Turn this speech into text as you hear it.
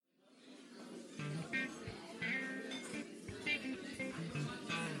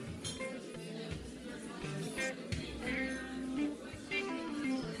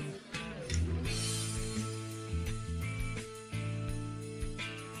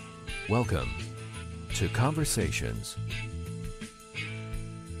Welcome to Conversations.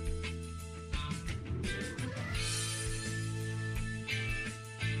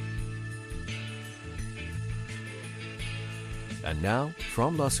 And now,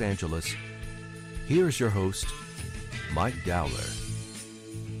 from Los Angeles, here's your host, Mike Dowler.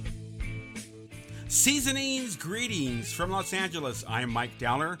 Seasonings, greetings from Los Angeles. I'm Mike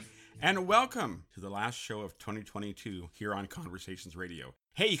Dowler, and welcome to the last show of 2022 here on Conversations Radio.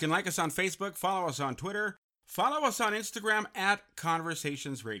 Hey, you can like us on Facebook, follow us on Twitter, follow us on Instagram at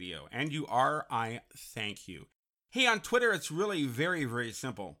Conversations Radio, and I thank you. Hey, on Twitter, it's really very, very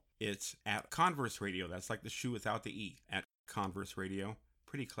simple. It's at Converse Radio. That's like the shoe without the E, at Converse Radio.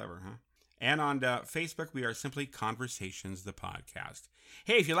 Pretty clever, huh? And on Facebook, we are simply Conversations, the podcast.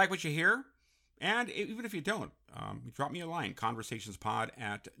 Hey, if you like what you hear, and even if you don't, drop me a line,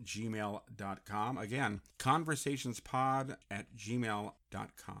 conversationspod@gmail.com. Again,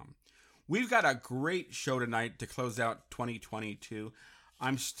 conversationspod@gmail.com. We've got a great show tonight to close out 2022.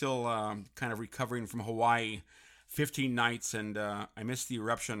 I'm still kind of recovering from Hawaii, 15 nights, and I missed the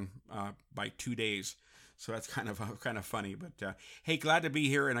eruption by 2 days. So that's kind of funny. But hey, glad to be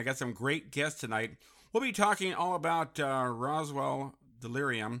here, and I got some great guests tonight. We'll be talking all about Roswell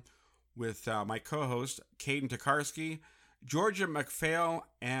Delirium with my co-host, Caden Tokarski, Georgia McPhail,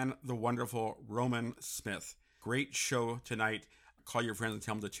 and the wonderful Roman Smith. Great show tonight. Call your friends and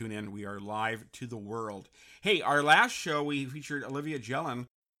tell them to tune in. We are live to the world. Hey, our last show, we featured Olivia Jelen.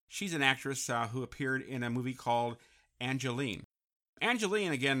 She's an actress who appeared in a movie called Angeline.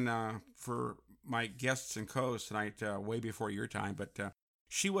 Angeline, again, for my guests and co-hosts tonight, way before your time, but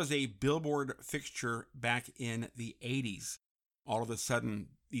she was a Billboard fixture back in the 80s. All of a sudden,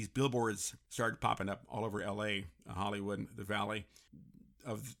 these billboards started popping up all over LA, Hollywood, the Valley,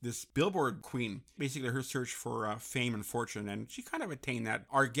 of this Billboard queen. Basically, her search for fame and fortune, and she kind of attained that.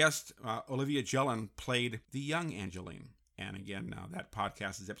 Our guest, Olivia Jelen, played the young Angeline. And again, that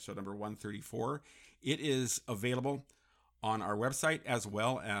podcast is episode number 134. It is available on our website as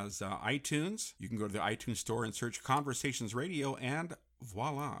well as iTunes. You can go to the iTunes store and search Conversations Radio, and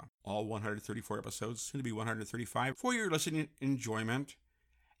voila, all 134 episodes, soon to be 135, for your listening enjoyment.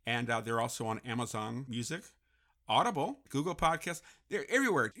 And they're also on Amazon Music, Audible, Google Podcasts. They're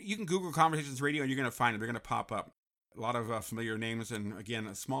everywhere. You can Google Conversations Radio and you're going to find them. They're going to pop up. A lot of familiar names. And again,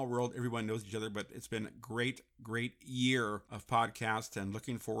 a small world. Everyone knows each other. But it's been a great, great year of podcasts. And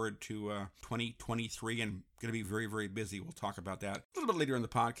looking forward to 2023 and going to be very, very busy. We'll talk about that a little bit later in the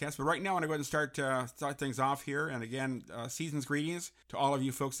podcast. But right now, I'm going to go ahead and start things off here. And again, season's greetings to all of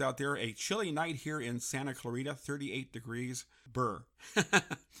you folks out there. A chilly night here in Santa Clarita, 38 degrees. Burr.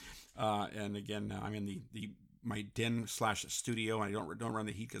 And again, I'm in my den/studio, and I don't run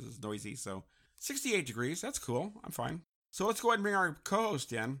the heat because it's noisy. So 68 degrees, that's cool. I'm fine. So let's go ahead and bring our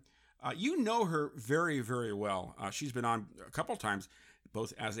co-host in. You know her very, very well. She's been on a couple times,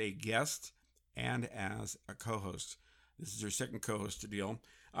 both as a guest and as a co-host. This is her second co-host deal.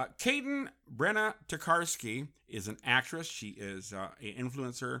 Caden Brenna Tokarski is an actress. She is an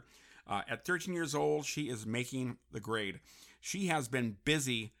influencer. At 13 years old, she is making the grade. She has been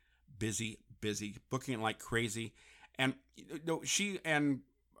busy, booking like crazy. And she and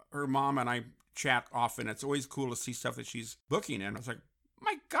her mom and I chat often. It's always cool to see stuff that she's booking. And I was like,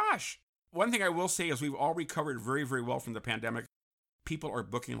 my gosh. One thing I will say is we've all recovered very, very well from the pandemic. People are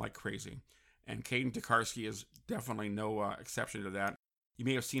booking like crazy. And Caden Tokarski is definitely no exception to that. You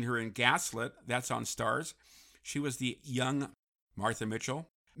may have seen her in Gaslit. That's on Starz. She was the young Martha Mitchell.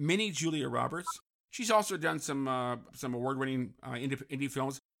 Mini Julia Roberts. She's also done some award-winning indie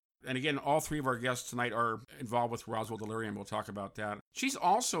films. And again, all three of our guests tonight are involved with Roswell Delirium. We'll talk about that. She's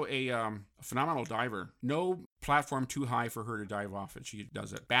also a phenomenal diver. No platform too high for her to dive off, and she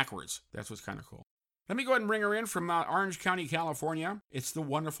does it backwards. That's what's kind of cool. Let me go ahead and bring her in from Orange County, California. It's the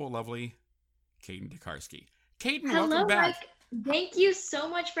wonderful, lovely Caden Tokarski. Caden, welcome back. Mike. Thank you so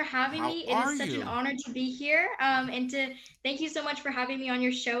much for having me. It is such an honor to be here. And to thank you so much for having me on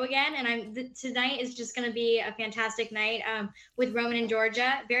your show again. And tonight is just going to be a fantastic night with Roman and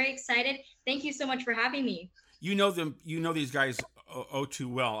Georgia. Very excited. Thank you so much for having me. You know them. You know these guys too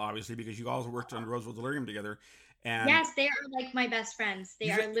well, obviously, because you all worked on Roswell Delirium together. And yes, they are like my best friends. They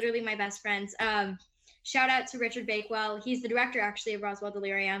are literally my best friends. Shout out to Richard Bakewell. He's the director, actually, of Roswell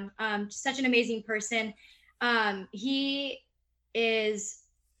Delirium. Such an amazing person. He is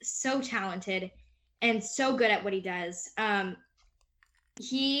so talented and so good at what he does. I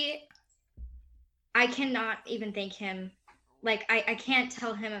cannot even thank him. Like, I can't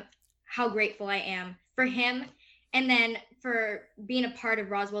tell him how grateful I am for him and then for being a part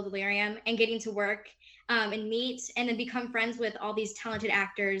of Roswell Delirium and getting to work and meet and then become friends with all these talented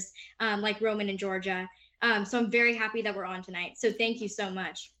actors like Roman and Georgia. So I'm very happy that we're on tonight. So thank you so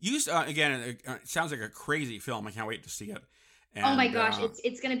much. Again, it sounds like a crazy film. I can't wait to see it. And, oh my gosh,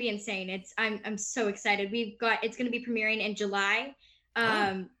 it's gonna be insane. I'm so excited. It's gonna be premiering in July.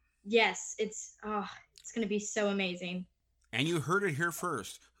 Yes, it's gonna be so amazing. And you heard it here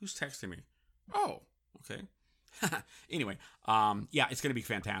first. Who's texting me? Oh, okay. Anyway, yeah, it's gonna be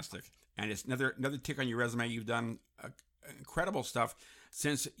fantastic. And it's another tick on your resume. You've done incredible stuff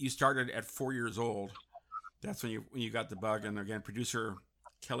since you started at 4 years old. That's when you got the bug. And again, producer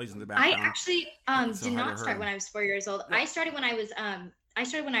Kelly's in the background. I actually did not start when I was 4 years old. Yeah. I started when I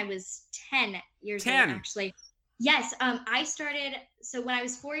was 10 years old, actually. Yes, I started. So when I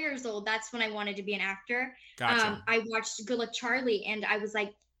was 4 years old, that's when I wanted to be an actor. Gotcha. I watched Good Luck Charlie, and I was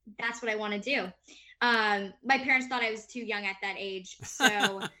like, that's what I want to do. My parents thought I was too young at that age,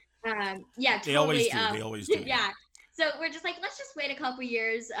 so yeah, totally. They always do. Yeah. So we're just like, let's just wait a couple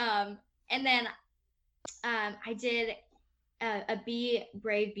years, and then I did a Be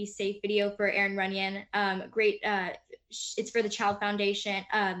Brave, Be Safe video for Aaron Runyon. Great. It's for the Child Foundation,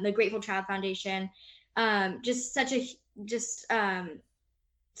 the Grateful Child Foundation. Just such a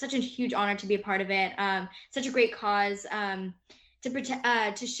huge honor to be a part of it. Such a great cause.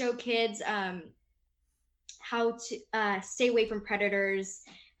 To show kids how to stay away from predators.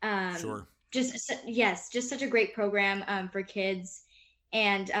 Sure. Just such a great program for kids,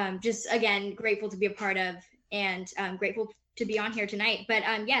 and just again grateful to be a part of, and grateful to be on here tonight. But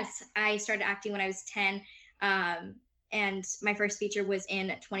yes, I started acting when I was 10, and my first feature was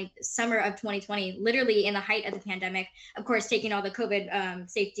in summer of 2020, literally in the height of the pandemic. Of course, taking all the COVID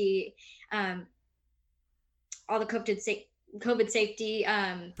safety, all the COVID safety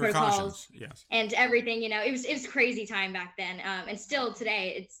protocols, yes, and everything. It was crazy time back then, and still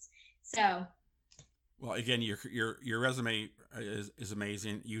today. It's so. Well, again, your resume is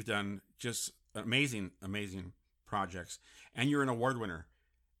amazing. You've done just amazing projects, and you're an award winner,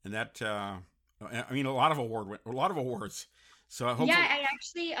 and that I mean a lot of awards. So hopefully... yeah, I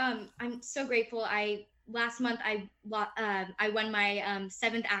actually I'm so grateful. Last month I won my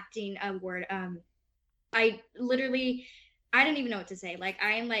 7th acting award. I didn't even know what to say.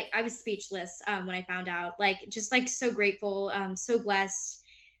 I was speechless when I found out. Just so grateful, so blessed,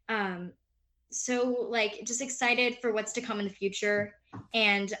 so just excited for what's to come in the future,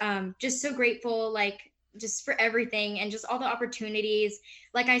 and just so grateful, just for everything and just all the opportunities.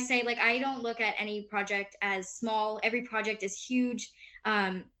 Like I say, I don't look at any project as small. Every project is huge,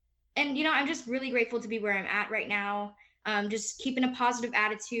 and I'm just really grateful to be where I'm at right now. Just keeping a positive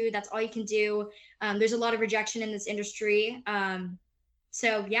attitude. That's all you can do. There's a lot of rejection in this industry.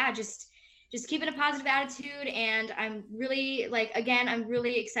 So yeah, just keeping a positive attitude. And I'm really I'm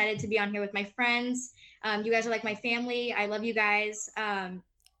really excited to be on here with my friends. You guys are like my family. I love you guys.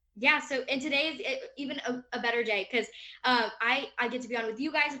 Yeah, so and today is even a better day because I get to be on with you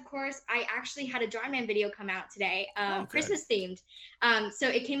guys, of course. I actually had a Jarman video come out today, Christmas themed. So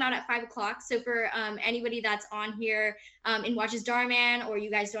it came out at 5:00. So for anybody that's on here and watches Jarman, or you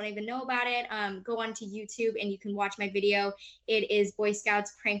guys don't even know about it, go onto YouTube and you can watch my video. It is Boy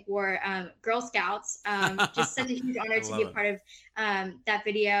Scouts Prank War Girl Scouts. Just such a huge honor to be a part of that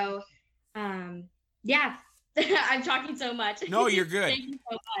video. Yeah. I'm talking so much. No, you're good. Thank you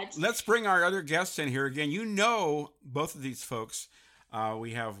so much. Let's bring our other guests in here again. Both of these folks.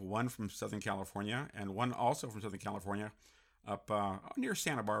 We have one from Southern California and one also from Southern California, up near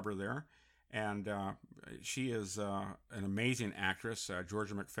Santa Barbara there. And she is an amazing actress,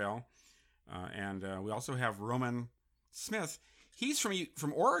 Georgia McPhail. And we also have Roman Smith. He's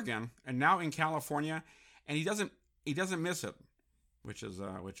from Oregon and now in California, and he doesn't miss it, which is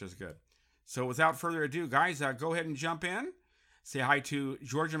good. So without further ado, guys, go ahead and jump in. Say hi to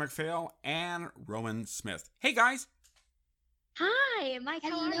Georgia McPhail and Roman Smith. Hey, guys. Hi, Mike.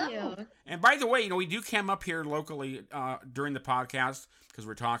 How are you? And by the way, we do cam up here locally during the podcast because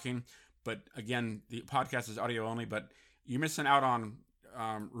we're talking. But again, the podcast is audio only. But you're missing out on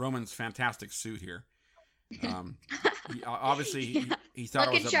Roman's fantastic suit here. Obviously, he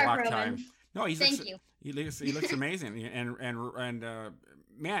thought it was a block time. No, Thank you. He looks amazing, and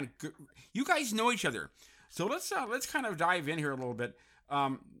man, you guys know each other, so let's kind of dive in here a little bit.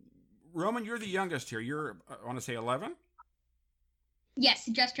 Roman, you're the youngest here. You're I want to say 11. Yes,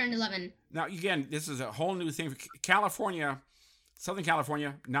 just turned 11. Now again, this is a whole new thing for California, Southern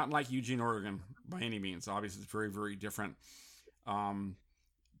California, not like Eugene, Oregon by any means. Obviously, it's very, very different. Not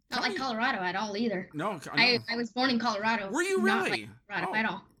like Colorado at all either. No, I was born in Colorado. Were you really? Not like Colorado at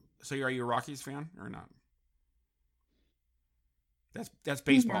all. So are you a Rockies fan or not? That's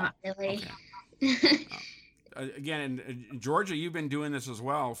baseball. Not really. Okay. Again, in Georgia, you've been doing this as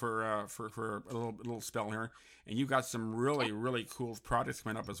well for a little spell here, and you've got some really cool projects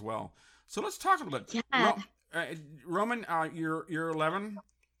coming up as well. So let's talk a little bit. Yeah. Roman, you're 11,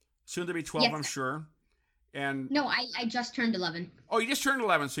 soon to be 12, Yes. I'm sure. And No, I just turned 11. oh, you just turned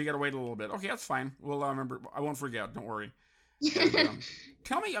 11, so you got to wait a little bit. Okay, that's fine. We'll remember. I won't forget. Don't worry. And,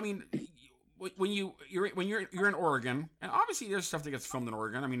 tell me, I mean, when you're in Oregon, and obviously there's stuff that gets filmed in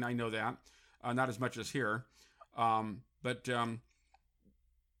Oregon. I mean, I know that, not as much as here. But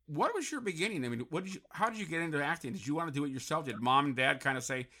what was your beginning? I mean, how did you get into acting? Did you want to do it yourself? Did mom and dad kind of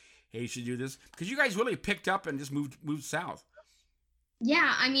say, "Hey, you should do this"? Because you guys really picked up and just moved south.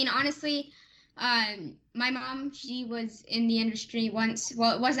 Yeah, I mean, honestly, my mom, she was in the industry once.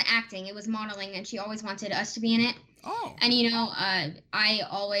 Well, it wasn't acting, it was modeling, and she always wanted us to be in it. Oh. And, you know, I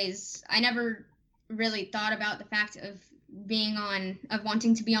never really thought about the fact of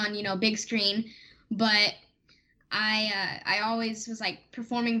wanting to be on, you know, big screen. But I always was like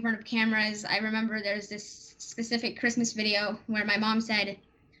performing in front of cameras. I remember there's this specific Christmas video where my mom said,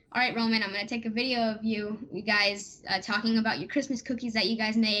 "All right, Roman, I'm going to take a video of you guys talking about your Christmas cookies that you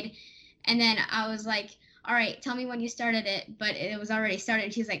guys made." And then I was like, "All right, tell me when you started it." But it was already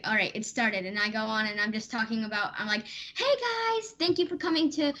started. She's like, "All right, it started." And I go on and I'm just talking about, I'm like, "Hey guys, thank you for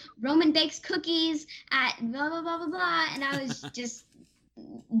coming to Roman Bakes Cookies at blah, blah, blah, blah, blah." And I was just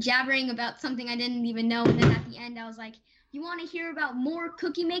jabbering about something I didn't even know. And then at the end, I was like, "You want to hear about more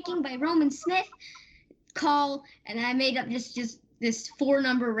cookie making by Roman Smith? Call." And then I made up just this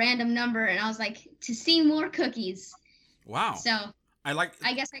 4-number random number. And I was like, "To see more cookies." Wow. So I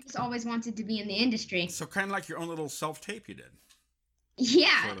guess I just always wanted to be in the industry. So kind of like your own little self-tape you did.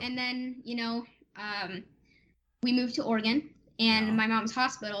 Yeah, Sort of. and then, you know, we moved to Oregon, and Yeah. my mom's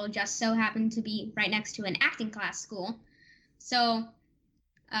hospital just so happened to be right next to an acting class school. So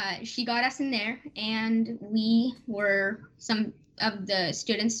she got us in there, and we were some of the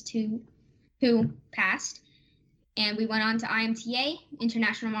students who passed. And we went on to IMTA,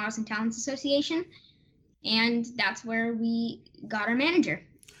 International Models and Talents Association, and that's where we got our manager.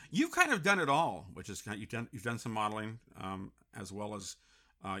 You've kind of done it all, which is kind of, you've done some modeling, as well as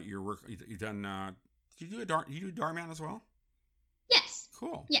your work. You've done. Did you do Darman as well? Yes.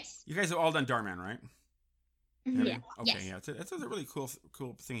 Cool. Yes. You guys have all done Darman, right? Mhm. Yeah. Okay. Yes. Yeah. It's a really cool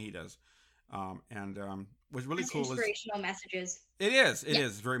thing he does. What's really cool is Inspirational messages. it is Yeah.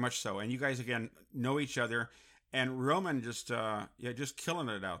 very much so. And you guys again know each other. And Roman just killing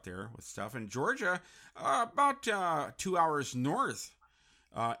it out there with stuff. And Georgia, about 2 hours north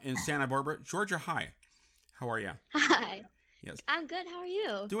in Santa Barbara. Georgia, hi. How are you? Hi. Yes. I'm good. How are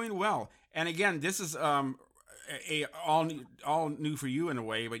you? Doing well. And again, this is all new for you in a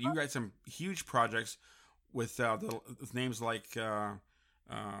way, but you got some huge projects with names like,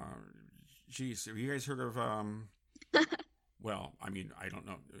 geez, have you guys heard of, well, I mean, I don't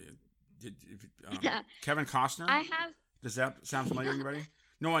know. Yeah. Kevin Costner? I have. Does that sound familiar to anybody?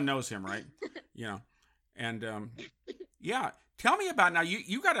 No one knows him, right? You know. And yeah, tell me about now.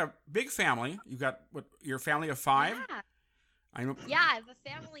 You got a big family. You got your family of 5? Yeah. I know. Yeah, I have a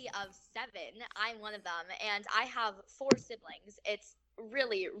family of 7. I'm one of them, and I have 4 siblings. It's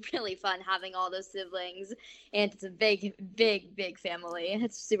really, really fun having all those siblings, and it's a big, big, big family.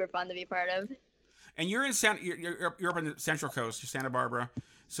 It's super fun to be part of. And you're in you're up in the Central Coast, you're Santa Barbara.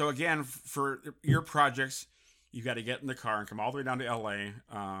 So again, for your projects, you got to get in the car and come all the way down to LA.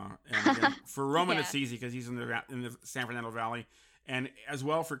 And again, for Roman, Yeah. it's easy because he's in the San Fernando Valley, and as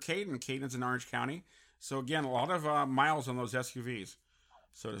well for Caden. Caden's in Orange County. So again, a lot of miles on those SUVs,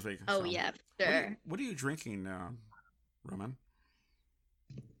 so to speak. Oh, So, yeah, for sure. What are you drinking, Roman?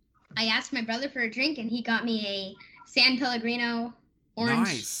 I asked my brother for a drink, and he got me a San Pellegrino orange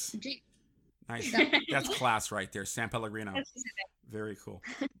Nice. drink. Nice. That's class right there, San Pellegrino. That's specific. Very cool.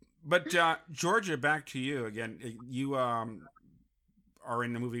 But Georgia, back to you again. You are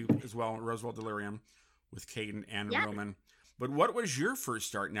in the movie as well, Roswell Delirium, with Caden and Yeah. Roman. But what was your first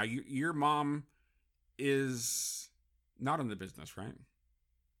start? Now, your mom is not in the business, right?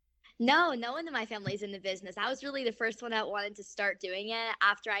 No one in my family's in the business. I was really the first one that wanted to start doing it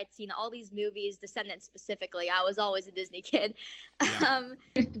after I'd seen all these movies, Descendants specifically. I was always a Disney kid. Yeah.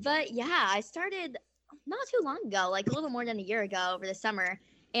 But yeah, I started not too long ago, like a little more than a year ago over the summer.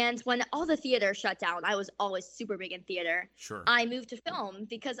 And when all the theater shut down, I was always super big in theater. Sure. I moved to film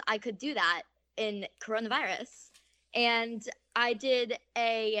because I could do that in coronavirus. And I did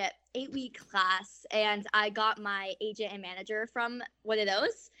a 8-week class, and I got my agent and manager from one of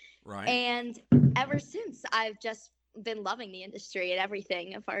those. Right. And ever since, I've just been loving the industry and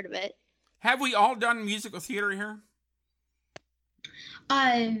everything, a part of it. Have we all done musical theater here?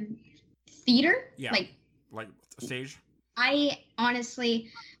 Theater? Yeah. Like stage? I honestly,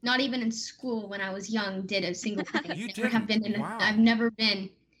 not even in school when I was young, did a single play. You Have didn't? been in Wow. I've never been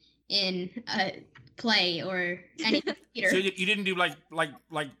in a play or any theater. So you didn't do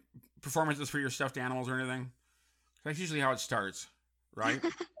like performances for your stuffed animals or anything? That's usually how it starts, right?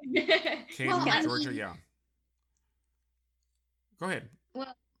 Kaden, Well, Georgia, yeah. Go ahead.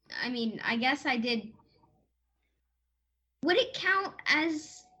 Well, I mean, I guess I did. Would it count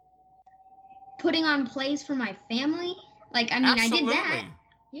as putting on plays for my family? Like, I mean, Absolutely. I did that.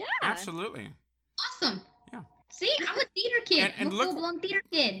 Yeah. Absolutely. Awesome. Yeah. See, I'm a theater kid. And I'm a look- full-blown theater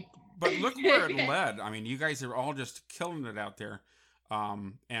kid. But look where it led. I mean, you guys are all just killing it out there.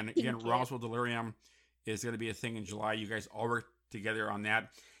 And again, Thank you. Roswell Delirium is going to be a thing in July. You guys all work together on that.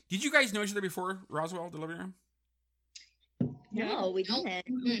 Did you guys know each other before Roswell Delirium? No, we Nope. didn't.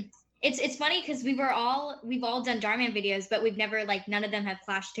 Mm-mm. It's funny because we've all done Darman videos, but we've never like none of them have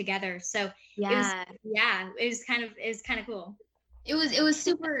flashed together. So Yeah. it was kind of cool. It was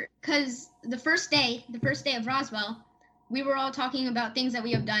super because the first day of Roswell, we were all talking about things that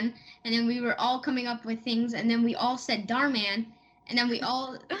we have done, and then we were all coming up with things, and then we all said Darman, and then we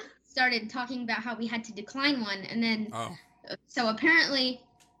all started talking about how we had to decline one, and then Oh, so apparently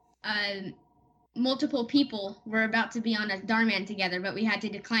multiple people were about to be on a Darman together, but we had to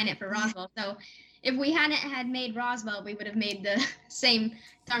decline it for Roswell. So if we hadn't had made Roswell, we would have made the same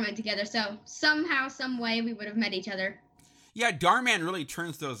Darman together. So somehow, some way, we would have met each other. yeah. Darman really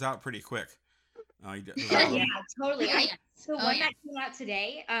turns those out pretty quick. He does- Yeah, totally. Oh, yeah. So Oh, one yeah. that came out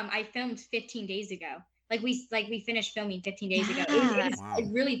today, I filmed 15 days ago. Like we finished filming 15 days ago. It was Wow. a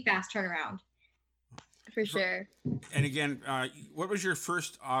really fast turnaround. For sure. And again, what was your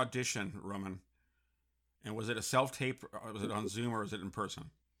first audition, Roman? And was it a self-tape? Or was it on Zoom or was it in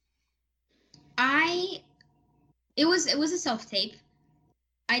person? It was a self-tape.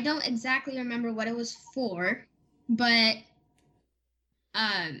 I don't exactly remember what it was for, but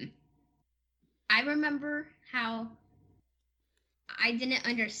I remember how I didn't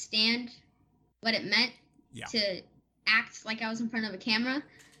understand what it meant Yeah. to act like I was in front of a camera,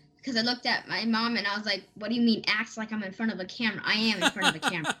 because I looked at my mom and I was like, what do you mean act like I'm in front of a camera? I am in front of a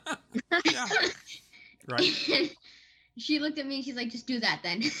camera. Yeah. Right. And she looked at me and she's like, just do that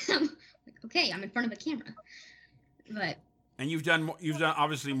then. I'm like, okay, I'm in front of a camera. But And you've done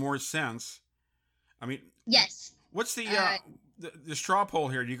obviously more since. I mean, yes. what's the straw poll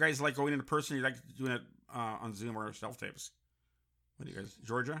here? Do you guys like going into person? Or you like doing it on Zoom or self tapes? What do you guys,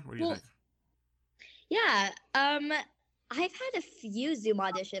 Georgia? What do you Well, think? Yeah. I've had a few Zoom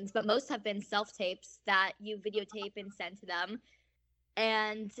auditions, but most have been self-tapes that you videotape and send to them.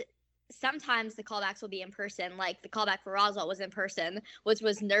 And sometimes the callbacks will be in person. Like the callback for Roswell was in person, which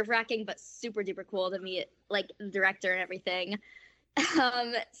was nerve-wracking but super duper cool to meet like the director and everything.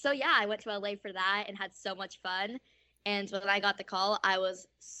 So yeah, I went to LA for that and had so much fun. And when I got the call, I was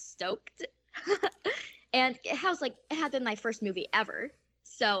stoked. And it had been my first movie ever.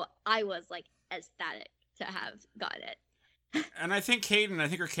 So I was like ecstatic to have gotten it. And I think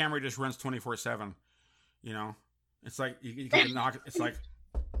Kaden, her camera just runs 24/7. You know, it's like you can knock. It's like,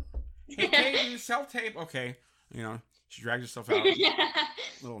 hey, Kaden, self tape. Okay, you know, she drags herself out.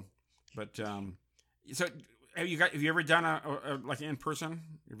 Little, but so have you ever done a like in person?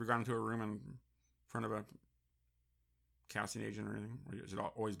 You ever gone into a room in front of a casting agent or anything? Or has it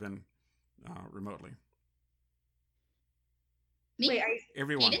always been remotely? Me? Wait, are you,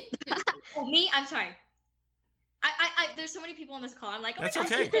 Everyone. Kaden? oh, me? I'm sorry. I there's so many people on this call. I'm like, oh my That's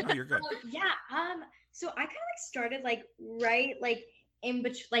gosh. okay. No, you're good. Yeah. So I kind of like started like right like in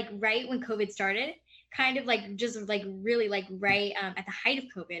between like right when COVID started, kind of like just like really like right at the height of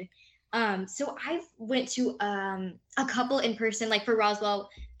COVID. So I went to a couple in person, like for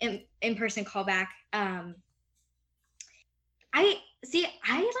Roswell in person callback. I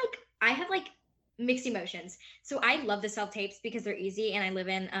have like mixed emotions. So I love the self tapes because they're easy, and I live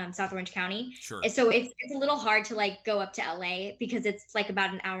in South Orange County. Sure. And so it's a little hard to like go up to LA because it's like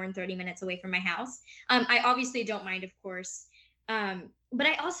about an hour and 30 minutes away from my house. I obviously don't mind, of course. But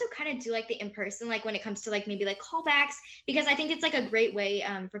I also kind of do like the in-person, like when it comes to like maybe like callbacks, because I think it's like a great way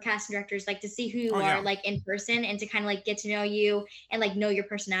for casting directors like to see who you are like in person and to kind of like get to know you and like know your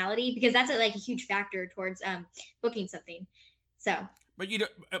personality, because that's like a huge factor towards booking something. So. But you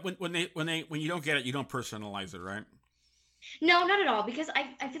don't, when you don't get it, you don't personalize it, right? No, not at all. Because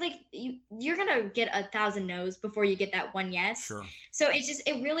I feel like you're gonna get 1,000 no's before you get that one yes. Sure. So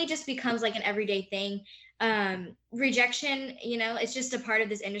it really just becomes like an everyday thing. Rejection, you know, it's just a part of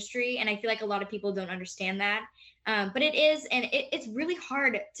this industry, and I feel like a lot of people don't understand that. But it is, and it's really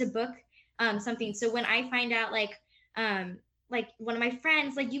hard to book something. So when I find out like like one of my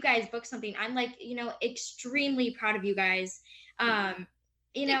friends, like you guys booked something. I'm like, extremely proud of you guys. And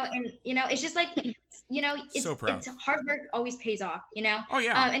it's just like, it's, So proud. it's hard work always pays off, Oh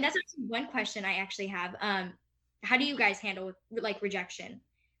yeah. and that's actually one question I actually have. How do you guys handle like rejection?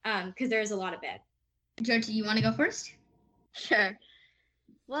 Because there's a lot of it. Georgia, you want to go first? Sure.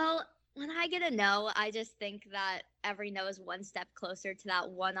 Well, when I get a no, I just think that every no is one step closer to that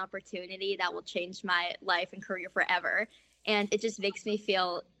one opportunity that will change my life and career forever. And it just makes me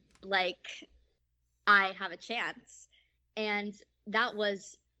feel like I have a chance. And that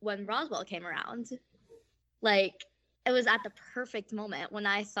was when Roswell came around. Like, it was at the perfect moment when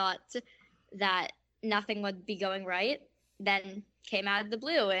I thought that nothing would be going right. Then came out of the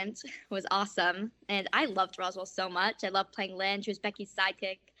blue and was awesome. And I loved Roswell so much. I loved playing Lynn. She was Becky's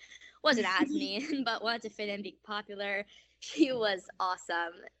sidekick. Wasn't as me, but wanted to fit in, be popular. She was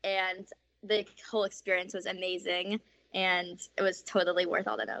awesome. And the whole experience was amazing. And it was totally worth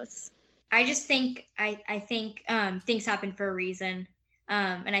all the no's. I just think, I think things happen for a reason.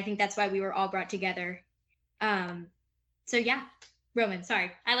 And I think that's why we were all brought together. So yeah, Roman,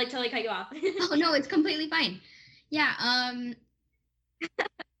 sorry. I like totally cut you off. Oh, no, it's completely fine. Yeah,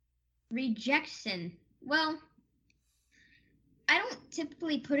 rejection. Well, I don't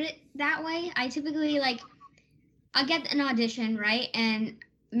typically put it that way. I typically, I'll get an audition, right? And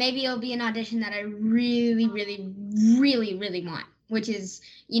maybe it'll be an audition that I really, really, really, really want, which is,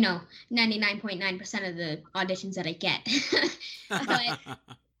 99.9% of the auditions that I get. But,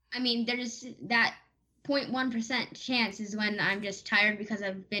 I mean, there's that 0.1% chance is when I'm just tired because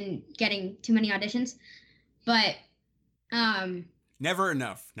I've been getting too many auditions. But never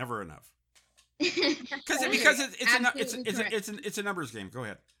enough. Because it's a numbers game. Go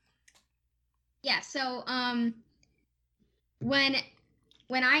ahead. Yeah. So when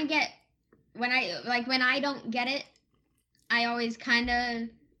I don't get it, I always I'm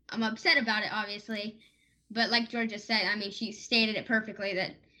upset about it, obviously. But like Georgia said, I mean, she stated it perfectly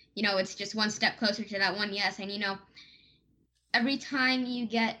that it's just one step closer to that one yes, and every time you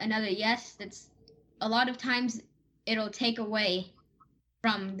get another yes, that's a lot of times it'll take away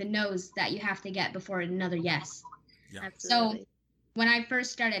from the no's that you have to get before another yes. Yeah. Absolutely. So when I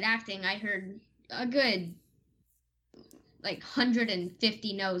first started acting, I heard a good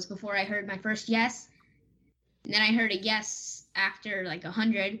 150 no's before I heard my first yes. And then I heard a yes after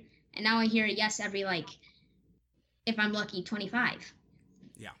 100, and now I hear a yes every if I'm lucky, 25.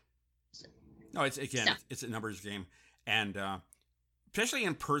 Yeah. No, it's a numbers game, and especially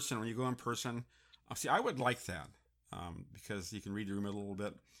in person, when you go in person. See, I would like that because you can read the room a little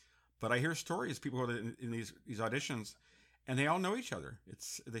bit. But I hear stories, people go in these auditions, and they all know each other.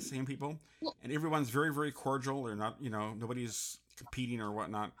 It's the same people, and everyone's very, very cordial. They're not, nobody's competing or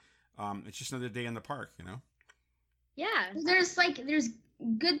whatnot. It's just another day in the park, Yeah. There's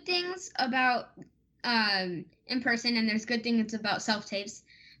good things about in person, and there's good things about self-tapes.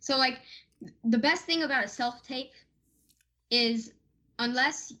 So the best thing about a self-tape is,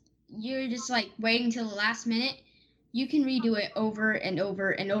 unless you're just waiting till the last minute, you can redo it over and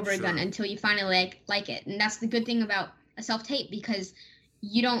over and over again until you finally like it. And that's the good thing about a self-tape, because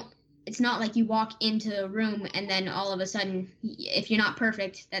it's not like you walk into a room and then all of a sudden, if you're not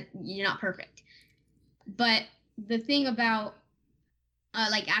perfect, that you're not perfect. But the thing about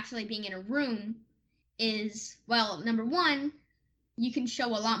actually being in a room is, well, number one, you can show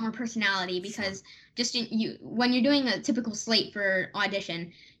a lot more personality, because just when you're doing a typical slate for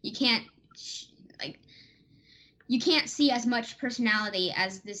audition, you can't see as much personality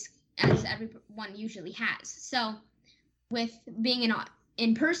as everyone usually has. So with being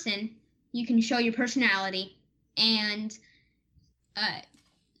in person, you can show your personality, and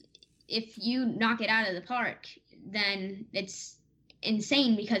if you knock it out of the park, then it's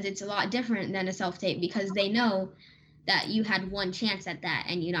insane, because it's a lot different than a self-tape, because they know that you had one chance at that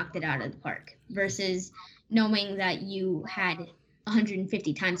and you knocked it out of the park, versus knowing that you had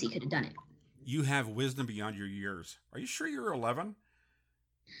 150 times you could have done it. You have wisdom beyond your years. Are you sure you're 11?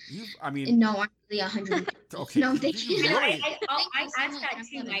 No, I'm really 150. Okay. No, thank you. I asked that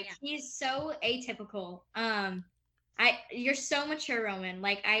too, Mike. He's so atypical. You're so mature, Roman.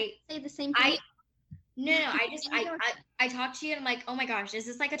 I say the same thing. No, I talk to you and I'm like, oh my gosh, is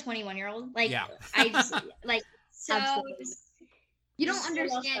this a 21-year-old? Yeah. I just so Absolutely. You don't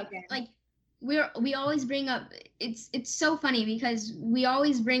understand. We always bring up, it's so funny, because we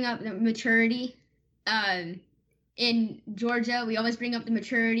always bring up the maturity in Georgia. We always bring up the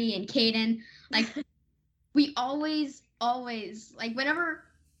maturity in Caden. We always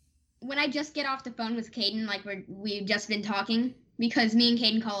when I just get off the phone with Caden, we've just been talking, because me and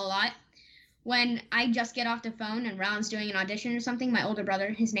Caden call a lot. when I just get off the phone and Round's doing an audition or something, my older brother,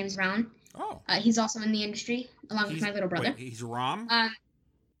 his name is Round. Oh. He's also in the industry, along with my little brother. Wait, he's Rom?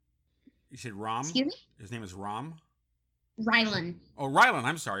 You said Rom? Excuse me? His name is Rom? Rylan. Oh, Rylan.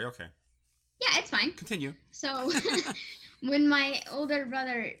 I'm sorry. Okay. Yeah, it's fine. Continue. So when my older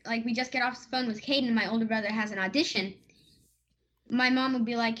brother, like we just get off the phone with Caden and my older brother has an audition, my mom would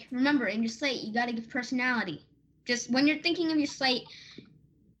be like, remember, in your slate, you got to give personality. Just when you're thinking of your slate,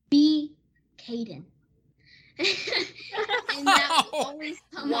 be Caden. And that would always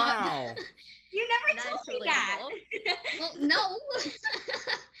come up. You never told me that. Well, no.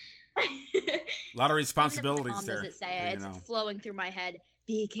 A lot of responsibilities Mom there. doesn't say it. you know. It's flowing through my head.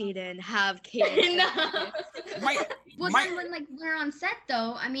 Be Caden, have Caden. Then when we're on set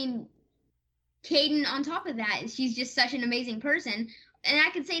though, I mean, Caden on top of that, she's just such an amazing person, and I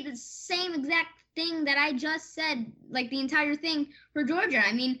could say the same exact thing that I just said, like the entire thing for Georgia.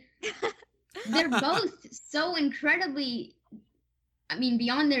 I mean, they're both so incredibly, I mean,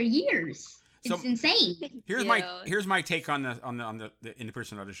 beyond their years. It's insane. Here's my take on the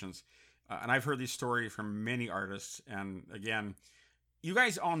in-person auditions, and I've heard this story from many artists. And again, you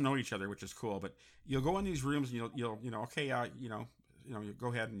guys all know each other, which is cool. But you'll go in these rooms and you'll okay, you go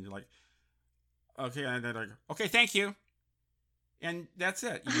ahead and you're like, okay, and they're like, okay, thank you, and that's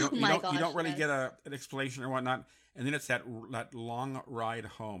it. You don't really get an explanation or whatnot. And then it's that long ride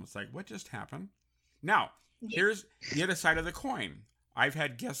home. It's like, what just happened? Now, here's the other side of the coin. I've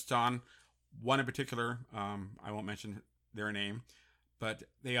had guests on. One in particular, I won't mention their name, but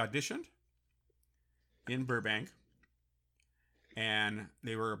they auditioned in Burbank, and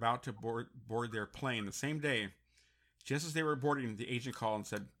they were about to board their plane the same day. Just as they were boarding, the agent called and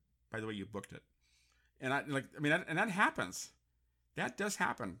said, "By the way, you booked it." And that happens. That does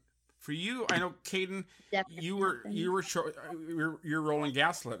happen. For you, I know, Caden, you're rolling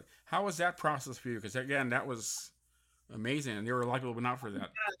Gaslit. How was that process for you? Because again, that was amazing, and there were a lot of people not for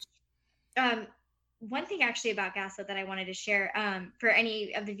that. One thing actually about Gaslit that I wanted to share, for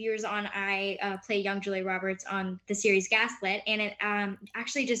any of the viewers on, I play young Julia Roberts on the series Gaslit, and it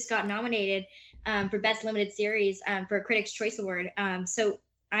actually just got nominated for Best Limited Series for a Critics' Choice Award. So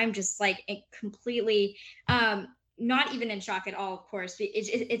I'm just like completely not even in shock at all, of course.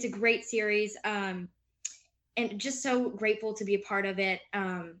 It's a great series, and just so grateful to be a part of it.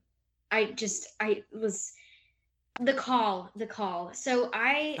 I was the call. So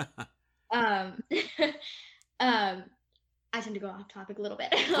I I tend to go off topic a little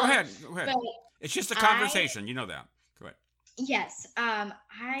bit. Go ahead. But it's just a conversation. You know that. Go ahead. Yes.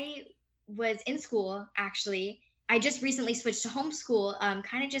 I was in school, actually. I just recently switched to homeschool,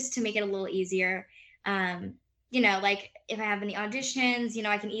 kind of just to make it a little easier. Like if I have any auditions,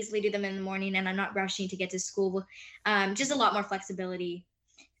 I can easily do them in the morning and I'm not rushing to get to school. Just a lot more flexibility.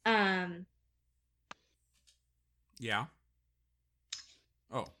 Yeah.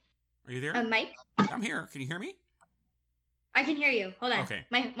 Oh, are you there? Mike? I'm here. Can you hear me? I can hear you. Hold on. Okay.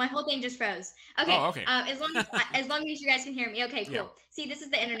 My whole thing just froze. Okay. Oh, okay. As long as you guys can hear me. Okay, cool. Yeah. See, this is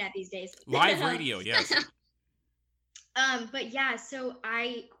the internet these days. Live radio, yes. But yeah, so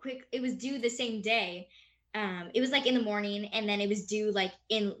it was due the same day. It was like in the morning, and then it was due like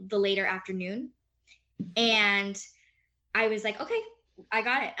in the later afternoon. And I was like, okay, I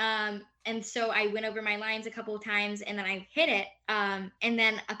got it. And so I went over my lines a couple of times, and then I hit it. And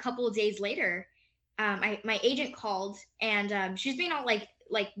then a couple of days later, my agent called, and she was being all like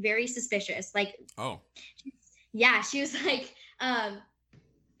very suspicious. Like, oh, yeah, she was like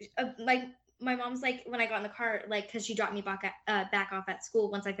my mom's like, when I got in the car, like, because she dropped me back off at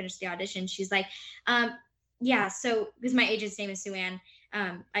school once I finished the audition, she's like, yeah, so because my agent's name is Sue Ann,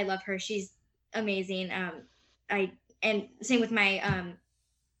 I love her, she's amazing. And same with my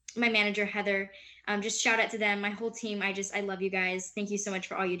my manager Heather. Just shout out to them, my whole team. I love you guys. Thank you so much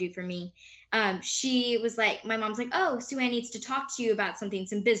for all you do for me. She was like, my mom's like, oh, Sue Ann needs to talk to you about some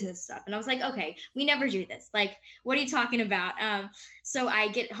business stuff. And I was like, okay, we never do this. Like, what are you talking about? So I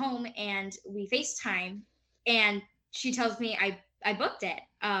get home and we FaceTime, and she tells me I booked it.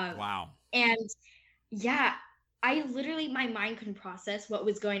 Wow. And yeah, I literally, my mind couldn't process what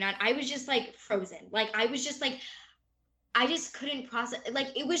was going on. I was just like frozen. Like, I was just like, I just couldn't process. Like,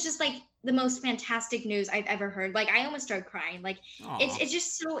 it was just like the most fantastic news I've ever heard. Like, I almost started crying. Like, it's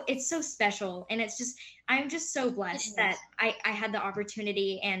just so, it's so special. And it's just, I'm just so blessed that I had the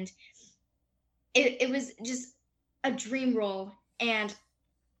opportunity, and it was just a dream role. And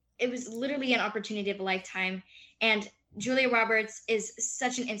it was literally an opportunity of a lifetime. And Julia Roberts is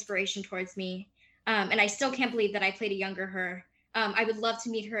such an inspiration towards me. And I still can't believe that I played a younger her. I would love to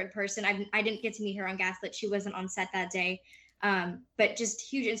meet her in person. I didn't get to meet her on Gaslit. She wasn't on set that day. But just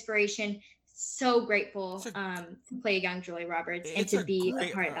huge inspiration. so grateful It's to play young Julia Roberts and It's to a be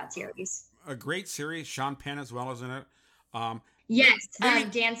great, a part of that series. a great series. Sean Penn as well is in it. Um, Yes, maybe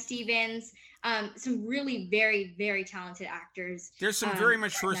Dan Stevens, some really very, very talented actors. there's some very in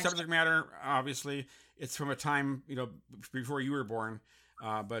mature that subject matter. Obviously, it's from a time before you were born.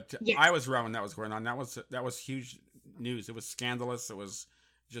 But Yes. I was around when that was going on. That was huge news. It was scandalous. It was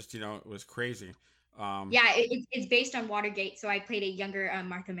just it was crazy. Yeah, it's based on Watergate, so I played a younger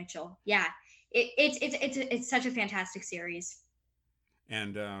Martha Mitchell. Yeah, it's such a fantastic series.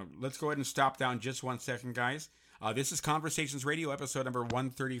 And let's go ahead and stop down just 1 second, guys. This is Conversations Radio, episode number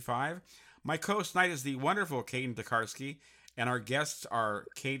 135. My co-host tonight is the wonderful Caden Tokarski, and our guests are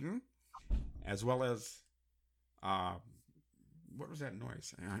Caden, as well as what was that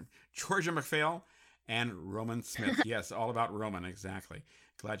noise? Georgia McPhail and Roman Smith. Yes, all about Roman, exactly.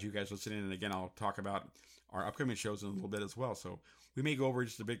 Glad you guys listened in. And again, I'll talk about our upcoming shows in a little bit as well. So we may go over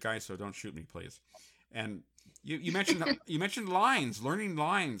just a bit, guys, so don't shoot me, please. And you mentioned you mentioned lines, learning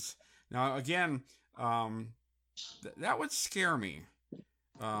lines. Now, again, that would scare me.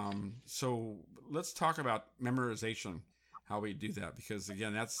 So let's talk about memorization, how we do that, because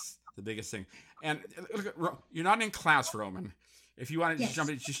again, that's the biggest thing. And look, you're not in class, Roman. If you want to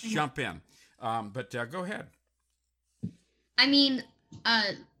just jump in. But go ahead. I mean,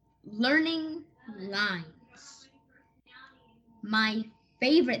 learning lines. My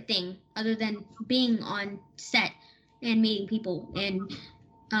favorite thing, other than being on set and meeting people, and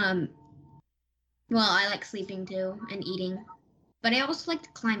well, I like sleeping too and eating, but I also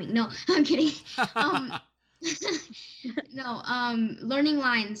like climbing. No, I'm kidding. No, learning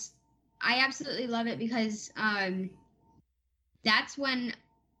lines. I absolutely love it because that's when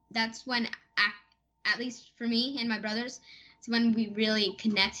at least for me and my brothers, it's when we really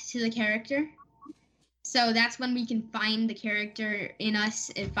connect to the character. So that's when we can find the character in us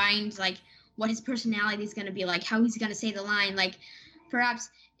and find like what his personality is going to be like, how he's going to say the line. Like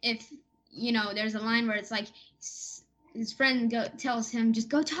perhaps if, there's a line where it's like his friend tells him, just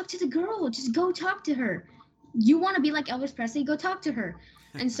go talk to the girl, just go talk to her. You want to be like Elvis Presley, go talk to her.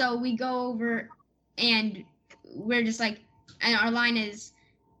 And so we go over and we're just like, and our line is,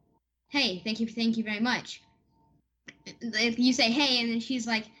 hey, thank you very much. If you say hey, and then she's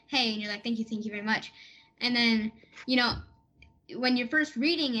like, hey, and you're like, thank you very much. And then, when you're first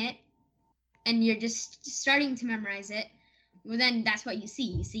reading it and you're just starting to memorize it, well, then that's what you see.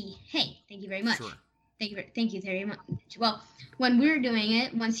 You see, hey, thank you very much. Sure. Thank you very much. Well, when we're doing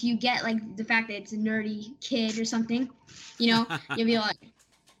it, once you get like the fact that it's a nerdy kid or something, you'll be like,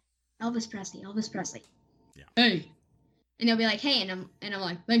 Elvis Presley. Yeah. Hey. And they'll be like, hey, and I'm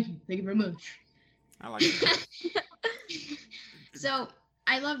like, thank you very much. I like it. So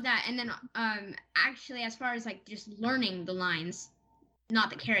I love that. And then actually, as far as like just learning the lines, not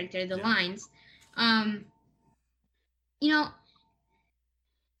the character, the lines, I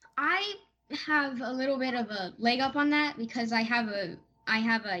have a little bit of a leg up on that because I have a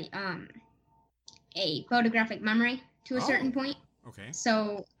photographic memory to a certain point. Okay.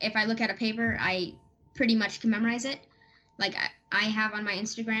 So if I look at a paper, I pretty much can memorize it. Like I have on my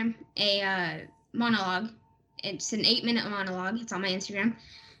Instagram a monologue. It's an 8-minute monologue. It's on my Instagram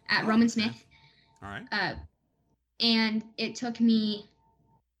at Roman Smith. All right. And it took me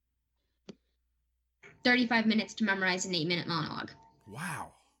 35 minutes to memorize an 8-minute monologue.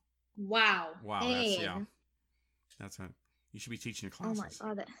 Wow. Wow. That's it. You should be teaching your classes. Oh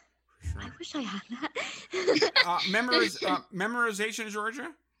my god. Sure. I wish I had that. Memorization,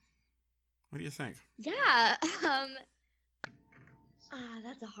 Georgia? What do you think? Yeah.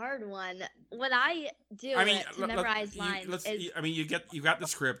 That's a hard one. What I do to memorize lines is... you got the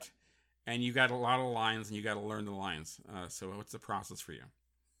script, and you got a lot of lines, and you got to learn the lines. So what's the process for you?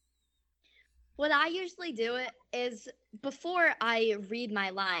 What I usually do is before I read my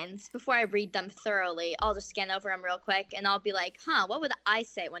lines, before I read them thoroughly, I'll just scan over them real quick, and I'll be like, what would I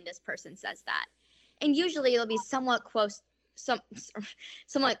say when this person says that? And usually it'll be somewhat close to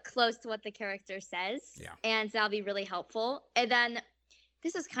what the character says. Yeah. And that'll be really helpful. And then,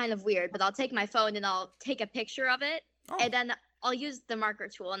 this is kind of weird, but I'll take my phone and I'll take a picture of it. Oh. And then I'll use the marker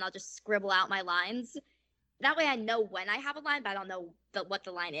tool and I'll just scribble out my lines. That way I know when I have a line, but I don't know what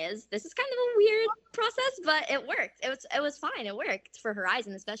the line is. This is kind of a weird process, but it worked. It was fine. It worked for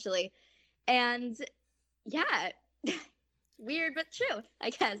Horizon especially. And yeah, weird but true, I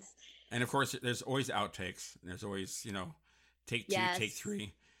guess. And of course, there's always outtakes. There's always, take 2, take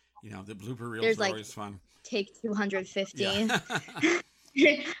 3. The blooper reels are always fun. Take 250.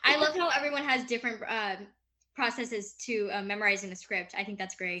 Yeah. I love how everyone has different processes to memorizing a script. I think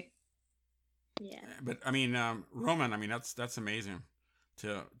that's great. Yeah. But Roman, that's amazing.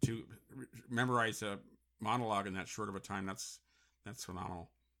 to memorize a monologue in that short of a time. That's phenomenal.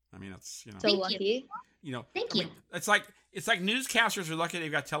 I mean, that's So Thank you. lucky. Thank I you. mean, it's like newscasters are lucky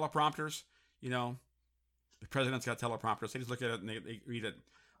they've got teleprompters. The president's got teleprompters. They just look at it and they read it.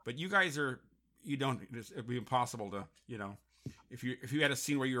 But you guys you don't. It'd be impossible to, if you had a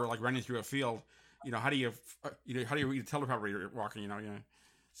scene where you were like running through a field, how do you read a teleprompter? You're walking,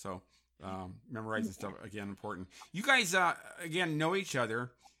 So memorizing stuff again important. You guys again know each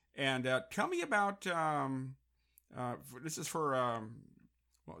other, and tell me about this is for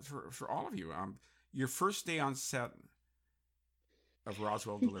for all of you. Your first day on set of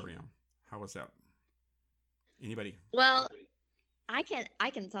Roswell Delirium. How was that? Anybody? Well, I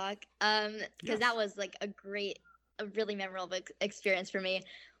can talk because Yes. that was like a really memorable experience for me.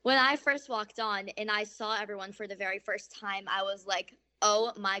 When I first walked on and I saw everyone for the very first time, I was like,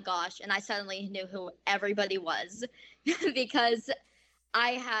 oh my gosh, and I suddenly knew who everybody was because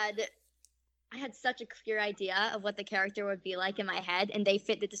I had such a clear idea of what the character would be like in my head, and they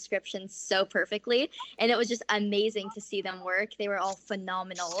fit the description so perfectly. And it was just amazing to see them work. They were all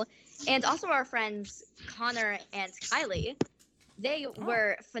phenomenal. And also our friends Connor and Kylie, they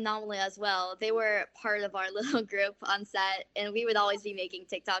were phenomenal as well. They were part of our little group on set, and we would always be making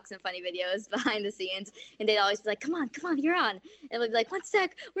TikToks and funny videos behind the scenes. And they'd always be like, come on, you're on. And we'd be like, 1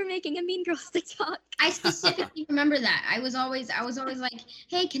 sec, we're making a Mean Girls TikTok. I specifically remember that. I was always like,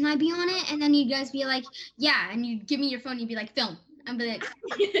 hey, can I be on it? And then you guys be like, yeah, and you'd give me your phone, you'd be like, film. I'm like,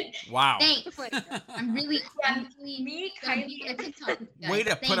 Wow. thanks. I'm really Me, gonna be Kylie, a TikTok with you guys. Way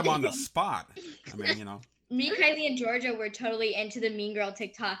to put Thank him you. on the spot. I mean, Kylie, and Georgia were totally into the Mean Girl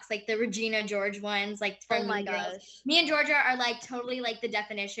TikToks, like the Regina George ones, like from Oh my Mean Girls. gosh. Me and Georgia are like totally like the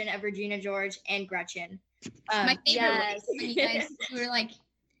definition of Regina George and Gretchen. My favorite yes. was when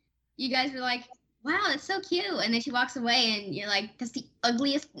you guys were like, wow, that's so cute. And then she walks away and you're like, that's the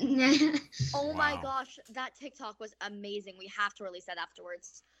ugliest. Oh my Wow. gosh, that TikTok was amazing. We have to release that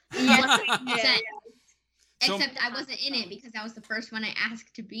afterwards. Yes, Yeah. So- Except I wasn't in it because that was the first one I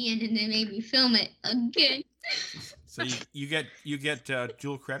asked to be in, and they made me film it again. So you get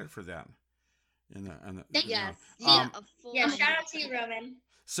dual credit for that. In the, Thank you. Yes. Um, a full Yeah, shout out to you, Roman.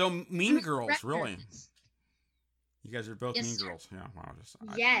 So Mean Girls, really? Reference. You guys are both Yes, Mean sir. Girls. Yeah. Wow.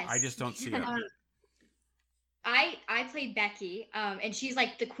 Yes. I just don't see it. I played Becky, and she's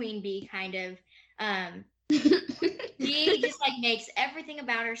like the queen bee kind of. She just like makes everything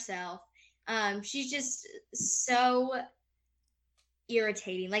about herself. She's just so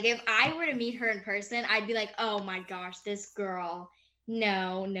irritating. Like if I were to meet her in person, I'd be like, oh my gosh, this girl.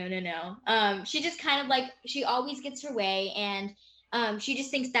 No. She just kind of like, she always gets her way, and she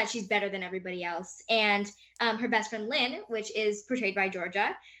just thinks that she's better than everybody else. And her best friend Lynn, which is portrayed by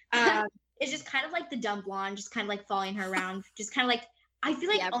Georgia, is just kind of like the dumb blonde, just kind of like following her around, just kind of like, I feel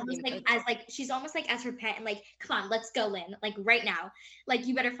like Yeah, almost pretty like much. as like she's almost like as her pet, and like, come on, let's go, Lynn, like right now, like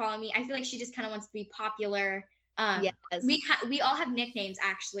you better follow me. I feel like she just kind of wants to be popular. Yes. We all have nicknames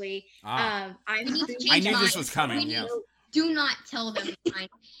actually. Ah, I'm We need to I change knew this mine. was coming. We need Yes. to- Do not tell them mine.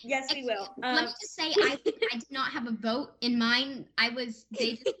 yes, we will. Let me just say, I did not have a vote in mine.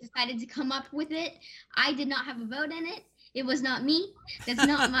 They just decided to come up with it. I did not have a vote in it. It was not me. That's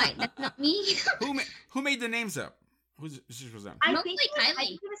not me. Who made the names up? Who's was that? I Mostly think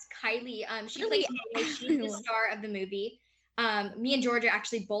Kylie. it was Kylie. She Really? plays she's the star of the movie. Me and Georgia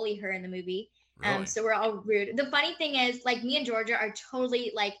actually bully her in the movie. Really? So we're all rude. The funny thing is, like, me and Georgia are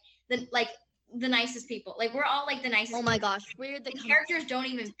totally like the nicest people. Like we're all like the nicest. Oh my people. gosh, we're the The characters don't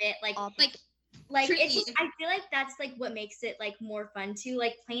even fit. Like Like, it's truly. just, I feel like that's like what makes it like more fun too.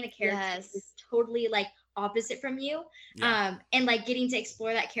 Like playing a character Yes. is totally like opposite from you. Yeah. And like getting to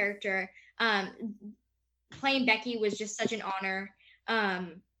explore that character. Playing Becky was just such an honor.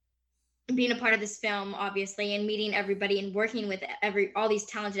 Being a part of this film, obviously, and meeting everybody and working with all these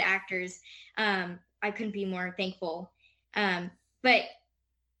talented actors, I couldn't be more thankful. But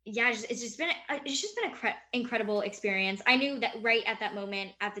yeah, it's just been an incredible experience. I knew that right at that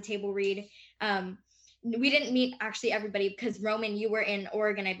moment at the table read, we didn't meet actually everybody because Roman, you were in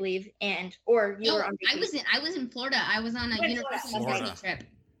Oregon, I believe, or you No, were on I vacation. was in Florida. I was on a Florida. Universal Florida. Disney trip.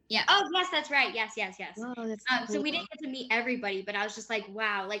 Yeah. Oh yes, that's right. Yes. Wow, that's So we cool. didn't get to meet everybody, but I was just like,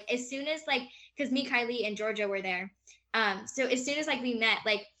 wow, like as soon as like, because me, Kylie, and Georgia were there. So as soon as like we met,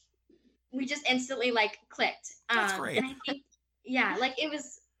 like we just instantly like clicked. That's great. And I think, yeah, like it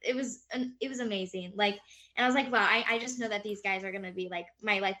was amazing. Like, and I was like, wow, I just know that these guys are gonna be like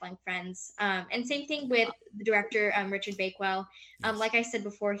my lifelong friends. And same thing with the director, Richard Bakewell. Yes. Like I said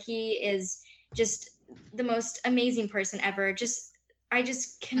before, he is just the most amazing person ever. I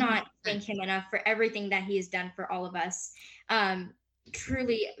just cannot thank him enough for everything that he has done for all of us.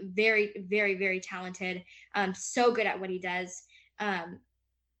 truly very, very, very talented. So good at what he does.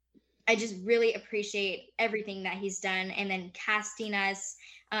 I just really appreciate everything that he's done, and then casting us,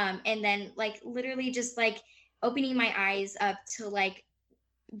 and then like literally just like opening my eyes up to like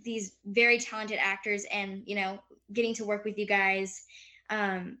these very talented actors, and getting to work with you guys.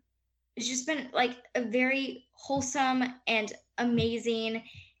 It's just been like a very wholesome and amazing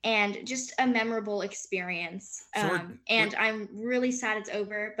and just a memorable experience. And I'm really sad it's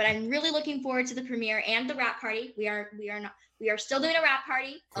over, but I'm really looking forward to the premiere and the wrap party. We are still doing a wrap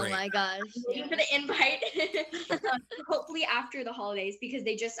party. Oh my gosh. I'm waiting for the invite. Hopefully after the holidays, because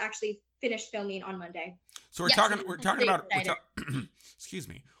they just actually finished filming on Monday. So we're talking about excuse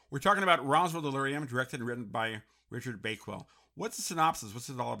me. We're talking about Roswell Delirium, directed and written by Richard Bakewell. What's the synopsis? What's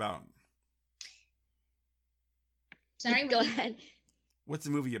it all about? Sorry, go ahead. What's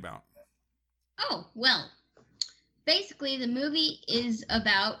the movie about? Oh, well, basically the movie is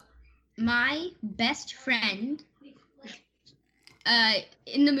about my best friend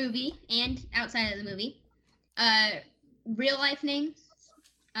in the movie and outside of the movie. Real life name,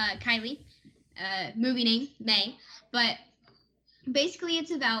 Kylie. Movie name, May. But basically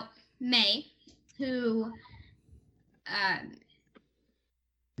it's about May, who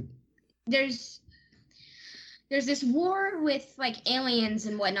there's this war with like aliens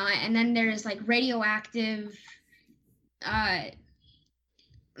and whatnot, and then there's like radioactive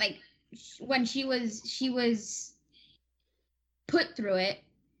like when she was put through it.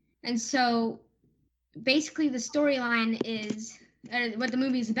 And so basically the storyline is what the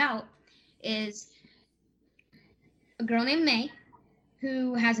movie is about is a girl named May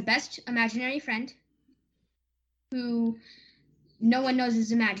who has a best imaginary friend who no one knows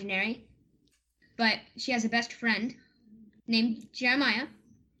is imaginary, but she has a best friend named Jeremiah,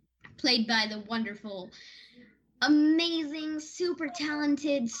 played by the wonderful, amazing, super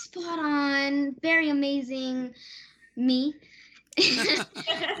talented, spot on, very amazing me.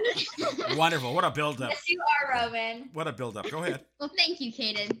 Wonderful. What a build-up. Yes, you are, Roman. What a build-up. Go ahead. Well, thank you,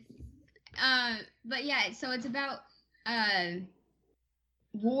 Kaden. But yeah, so it's about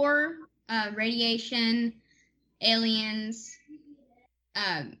war, radiation, aliens,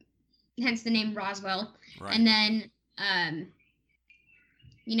 hence the name Roswell. Right. And then,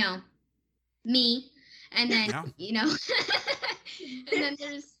 me. And then, and then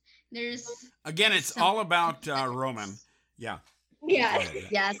there's Again, it's all about Roman. Yeah. Yeah.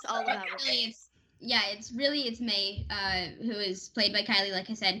 Yes, all about really, it's May, who is played by Kylie, like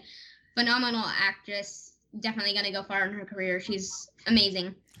I said. Phenomenal actress. Definitely going to go far in her career. She's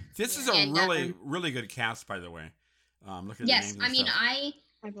amazing. This is a really good cast, by the way. Look at yes, the names and stuff.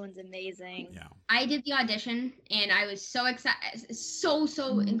 Everyone's amazing. Yeah. I did the audition, and I was so excited,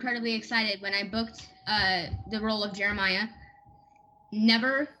 so incredibly excited when I booked the role of Jeremiah.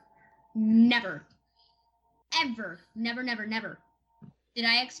 Never did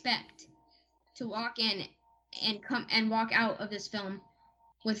I expect to walk in and walk out of this film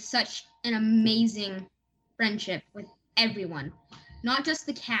with such an amazing friendship with everyone. Not just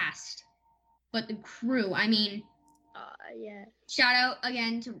the cast, but the crew. I mean, yeah. Shout out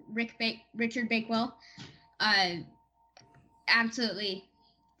again to Richard Bakewell. Absolutely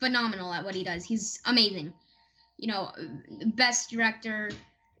phenomenal at what he does. He's amazing. Best director.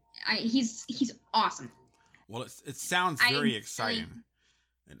 He's awesome. Well, it sounds very exciting.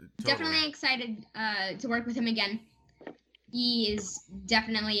 Definitely excited to work with him again. He is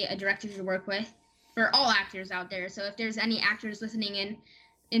definitely a director to work with for all actors out there. So if there's any actors listening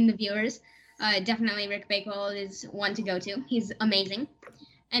in the viewers, definitely Rick Bakewell is one to go to. He's amazing.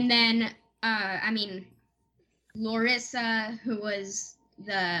 And then, Larissa, who was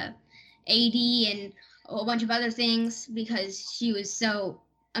the AD and a whole bunch of other things because she was so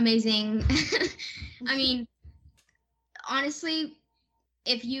amazing. I mean, honestly,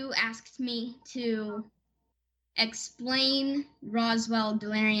 if you asked me to explain Roswell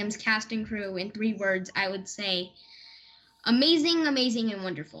Delirium's cast and crew in 3 words, I would say amazing, amazing, and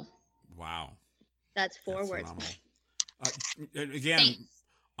wonderful. Wow. That's 4 words. Again, Thanks.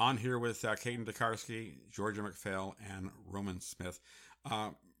 On here with Caden Tokarski, Georgia McPhail, and Roman Smith.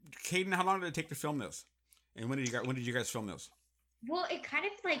 Caden, how long did it take to film this? And when did you guys film this? Well, it kind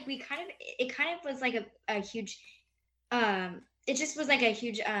of was like a huge, it just was like a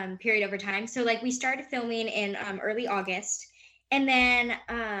huge period over time. So like we started filming in early August, and then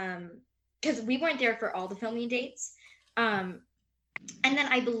because we weren't there for all the filming dates, and then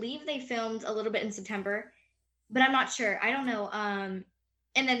I believe they filmed a little bit in September, but I'm not sure. I don't know.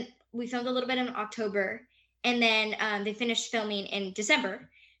 And then we filmed a little bit in October, and then they finished filming in December.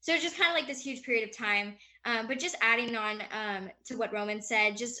 So it's just kind of like this huge period of time. But just adding on to what Roman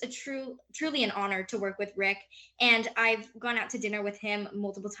said, just a truly an honor to work with Rick. And I've gone out to dinner with him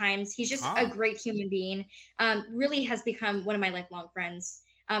multiple times. He's just a great human being. Really has become one of my lifelong friends.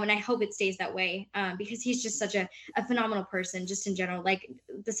 And I hope it stays that way because he's just such a phenomenal person, just in general, like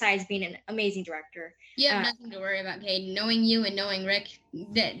besides being an amazing director. You have nothing to worry about, Kate. Knowing you and knowing Rick,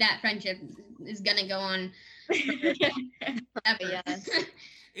 that friendship is going to go on forever. Yes.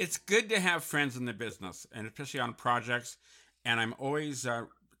 It's good to have friends in the business, and especially on projects. And I'm always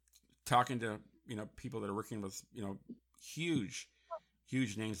talking to people that are working with huge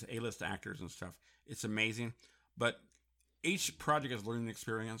names, A-list actors and stuff. It's amazing, but each project is a learning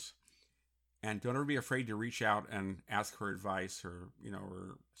experience, and don't ever be afraid to reach out and ask for advice or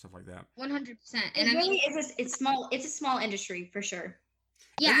stuff like that. 100%. And it really is. It's small. It's a small industry for sure.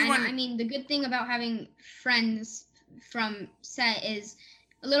 Yeah, and I mean the good thing about having friends from set is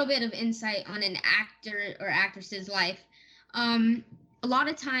a little bit of insight on an actor or actress's life. A lot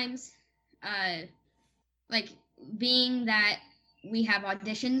of times, like being that we have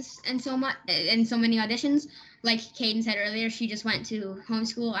auditions and so many auditions. Like Caden said earlier, she just went to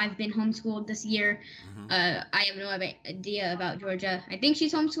homeschool. I've been homeschooled this year. I have no idea about Georgia. I think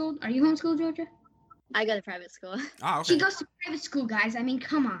she's homeschooled. Are you homeschooled, Georgia? I go to private school. Oh, okay. She goes to private school, guys. I mean,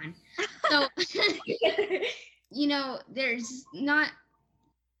 come on. So, there's not,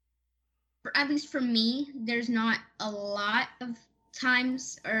 at least for me, there's not a lot of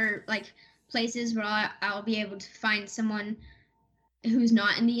times or like places where I'll be able to find someone who's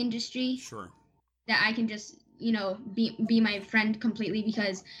not in the industry. Sure. That I can just, be my friend completely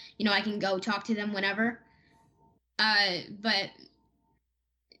because, I can go talk to them whenever. But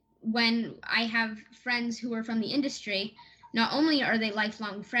when I have friends who are from the industry, not only are they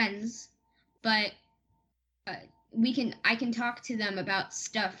lifelong friends, but I can talk to them about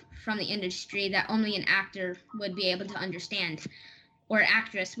stuff from the industry that only an actor would be able to understand, or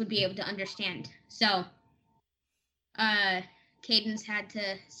actress would be able to understand. So, Cadence had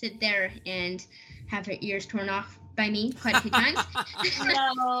to sit there and have her ears torn off by me quite a few times.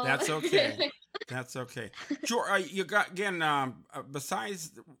 No. That's okay. That's okay. George, you got again.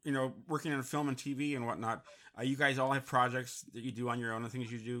 Besides, working in film and TV and whatnot, you guys all have projects that you do on your own and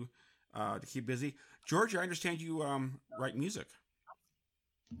things you do to keep busy. George, I understand you write music.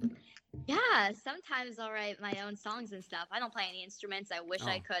 Yeah, sometimes I'll write my own songs and stuff. I don't play any instruments. I wish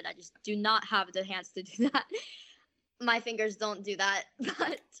I could. I just do not have the hands to do that. My fingers don't do that.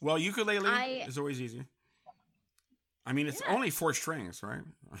 But well, ukulele is always easy. I mean, it's only 4 strings, right?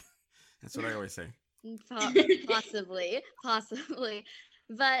 That's what I always say. Possibly.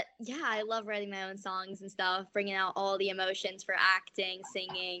 But yeah, I love writing my own songs and stuff, bringing out all the emotions for acting,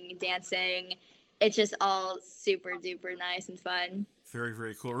 singing, dancing. It's just all super duper nice and fun. Very,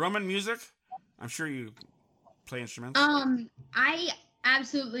 very cool. Roman, music? I'm sure you play instruments. I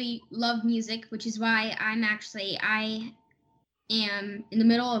absolutely love music, which is why I am in the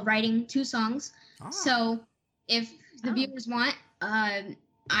middle of writing 2 songs. So if the viewers want,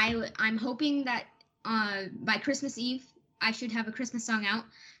 I'm hoping that by Christmas Eve, I should have a Christmas song out.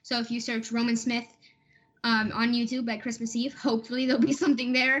 So if you search Roman Smith on YouTube by Christmas Eve, hopefully there'll be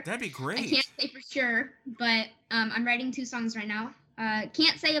something there. That'd be great. I can't say for sure, but I'm writing 2 songs right now.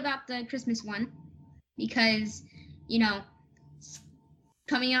 Can't say about the Christmas one because,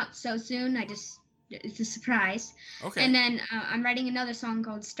 coming out so soon. It's a surprise. Okay. And then I'm writing another song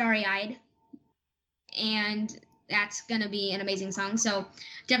called Starry Eyed, and that's gonna be an amazing song. So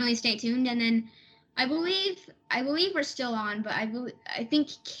definitely stay tuned. And then I believe we're still on, but I think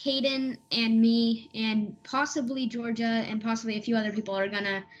Caden and me and possibly Georgia and possibly a few other people are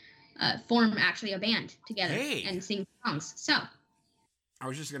gonna form actually a band together and sing songs. So I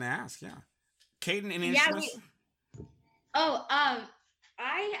was just gonna ask, Caden, any instruments?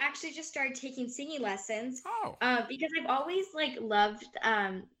 I actually just started taking singing lessons. Oh. Because I've always loved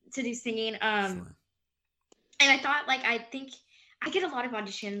to do singing. Sure. And I thought I think I get a lot of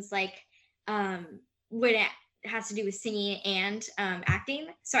auditions when it has to do with singing and acting.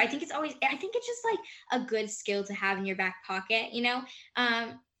 So I think it's just a good skill to have in your back pocket,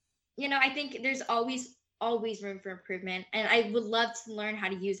 I think there's always room for improvement, and I would love to learn how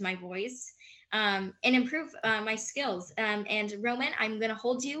to use my voice and improve my skills. And Roman, I'm going to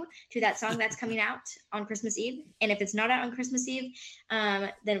hold you to that song that's coming out on Christmas Eve. And if it's not out on Christmas Eve,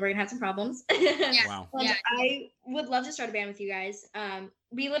 then we're going to have some problems. Yeah. Wow. Yeah. I would love to start a band with you guys.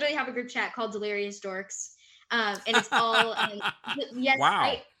 We literally have a group chat called Delirious Dorks. And it's all, yes,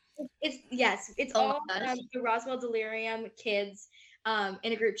 wow. It's all the Roswell Delirium kids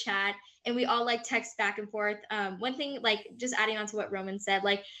in a group chat. And we all text back and forth. One thing, just adding on to what Roman said,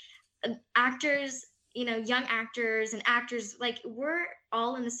 actors young actors and actors, like we're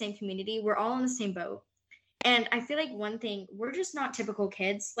all in the same community. We're all in the same boat. And I feel like one thing, we're just not typical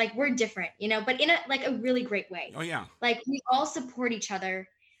kids. Like we're different, but in a really great way. Oh yeah. Like we all support each other.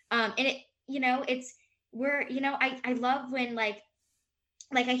 And I love when like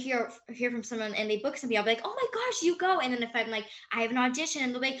I hear from someone and they book something, I'll be like, oh my gosh, you go. And then if I'm like, I have an audition,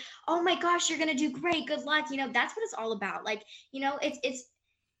 and they'll be like, oh my gosh, you're gonna do great, good luck. That's what it's all about. Like, it's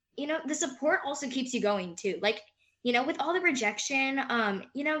the support also keeps you going too. Like, with all the rejection,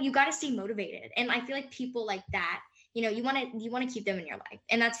 you got to stay motivated. And I feel like people like that, you want to keep them in your life.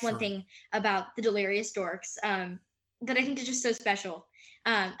 And that's one thing about the Delirious Dorks that I think is just so special.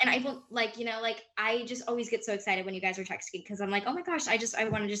 And I will I just always get so excited when you guys are texting, because I'm like, oh my gosh, I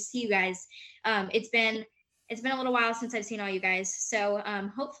want to just see you guys. It's been a little while since I've seen all you guys. So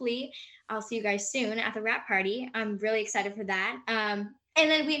hopefully I'll see you guys soon at the wrap party. I'm really excited for that. And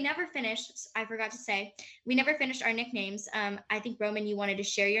then we never finished. I forgot to say, we never finished our nicknames. I think, Roman, you wanted to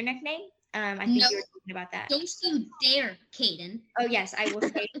share your nickname. I think you were talking about that. Don't you dare, Kaden. Oh yes, I will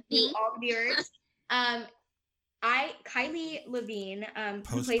say to all the viewers. Kylie Levine,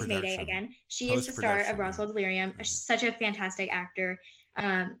 who plays Mayday again. She is the star of Roswell Delirium. Such a fantastic actress,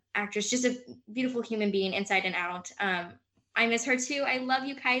 just a beautiful human being inside and out. I miss her too. I love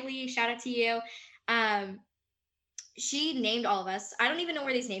you, Kylie. Shout out to you. She named all of us. I don't even know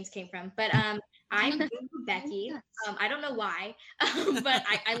where these names came from, but I'm Becky. I don't know why, but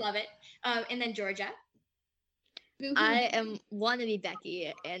I love it. And then Georgia. I want to be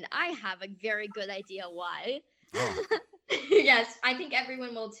Becky, and I have a very good idea why. Oh. Yes, I think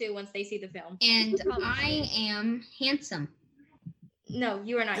everyone will too once they see the film. And I am handsome. No,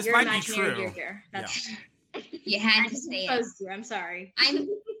 you are not. This You're might be imaginary true. character. That's You had to say it. I'm sorry.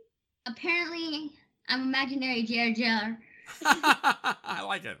 I'm imaginary Jar Jar. I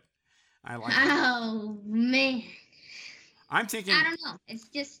like it. Oh man. I'm thinking. I don't know. It's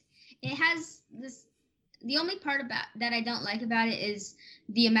just it has this. The only part about that I don't like about it is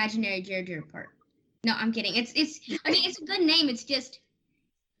the imaginary Jar Jar part. No, I'm kidding. It's a good name. It's just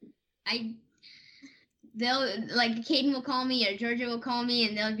they'll like Caden will call me or Georgia will call me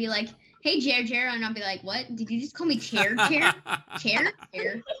and they'll be like, "Hey Jar Jar," and I'll be like, "What? Did you just call me Chair?" I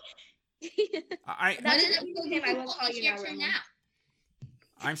won't call you now.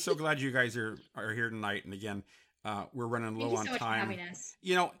 I'm so glad you guys are here tonight. And again, we're running low on time.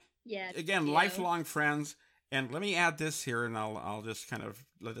 Yeah. Again, lifelong friends. And let me add this here, and I'll just kind of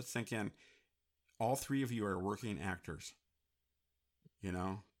let it sink in. All three of you are working actors.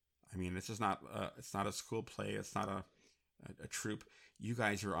 I mean, this is not it's not a school play. It's not a troupe. You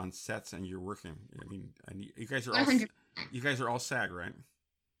guys are on sets and you're working. I mean, and you guys are all 100%. You guys are all SAG, right?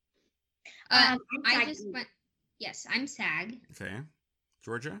 I just went. Yes, I'm SAG. Okay,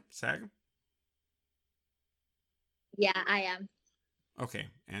 Georgia, SAG. Yeah, I am. Okay,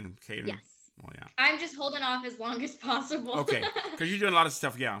 and Kaden. Yes. Well, yeah. I'm just holding off as long as possible. Okay, because you're doing a lot of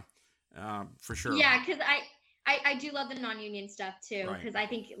stuff, yeah, for sure. Yeah, because I do love the non-union stuff too, because I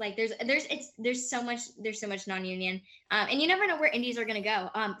think like there's so much non-union, and you never know where indies are gonna go.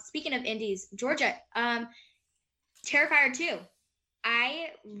 Speaking of indies, Georgia, Terrifier 2. I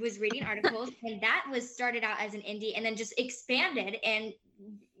was reading articles and that was started out as an indie and then just expanded and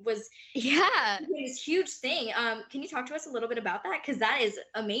was this huge thing. Can you talk to us a little bit about that? Because that is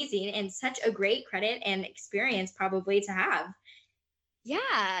amazing and such a great credit and experience probably to have.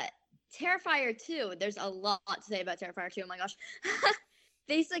 Yeah, Terrifier 2. There's a lot to say about Terrifier 2. Oh my gosh.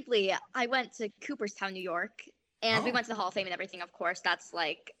 Basically, I went to Cooperstown, New York, and we went to the Hall of Fame and everything, of course. That's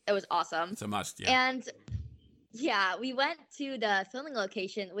like, it was awesome. It's a must, yeah. And yeah, we went to the filming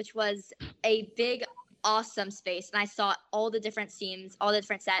location, which was a big, awesome space. And I saw all the different scenes, all the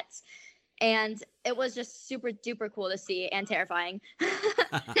different sets. And it was just super duper cool to see and terrifying.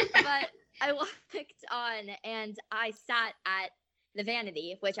 But I walked on and I sat at the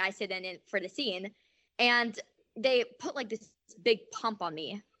vanity, which I sit in for the scene. And they put like this big pump on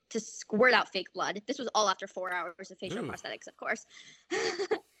me to squirt out fake blood. This was all after 4 hours of facial prosthetics, of course.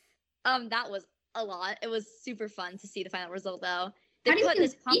 That was a lot. It was super fun to see the final result, though. How did you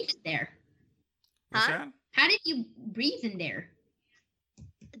breathe in there? What's that? How did you breathe in there?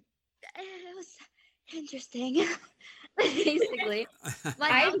 It was interesting. Basically, my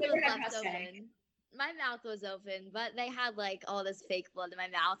mouth was left open. My mouth was open, but they had like all this fake blood in my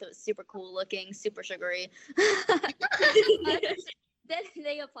mouth. It was super cool looking, super sugary. Then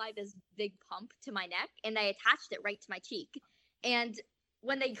they applied this big pump to my neck, and they attached it right to my cheek. And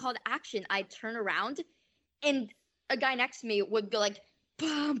when they called action, I'd turn around, and a guy next to me would go like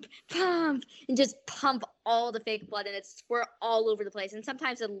pump, pump, and just pump all the fake blood, and it's squirt all over the place. And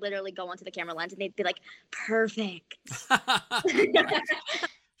sometimes it'd literally go onto the camera lens, and they'd be like, perfect.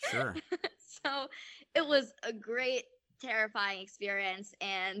 Sure. So it was a great, terrifying experience,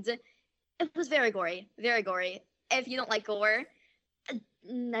 and it was very gory, very gory. If you don't like gore,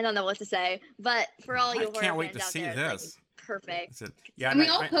 I don't know what to say, but for all you I horror can't wait fans to out see there, this. like, perfect. That's it. Yeah, And and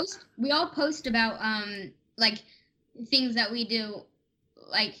we all post about like things that we do,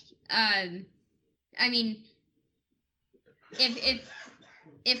 like I mean,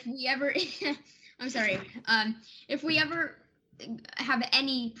 if we ever I'm sorry, if we ever have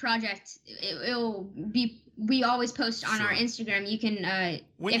any project, it'll be, we always post on our Sure. Instagram. You can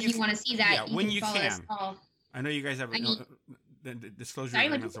When if you want to see that, yeah, you when can you follow us can. all. I know you guys have I mean- the disclosure Sorry,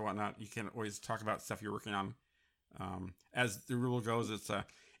 what- agreements and whatnot. You can always talk about stuff you're working on. As the rule goes, it's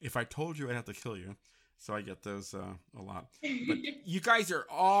if I told you, I'd have to kill you. So I get those a lot. But you guys are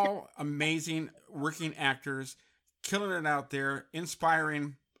all amazing working actors, killing it out there,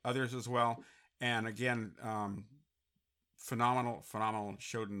 inspiring others as well. And again, phenomenal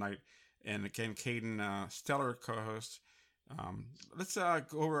show tonight. And again, Caden, stellar co-host. Let's go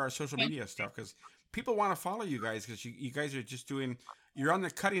over our social media stuff, because people want to follow you guys, because you guys are just you're on the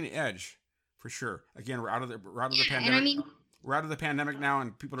cutting edge for sure. Again, we're out of the pandemic. And I mean, We're out of the pandemic now,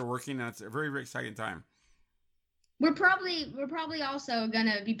 and people are working, and it's a very, very exciting time. we're probably also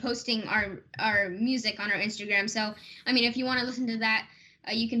gonna be posting our music on our Instagram. So I mean, if you want to listen to that,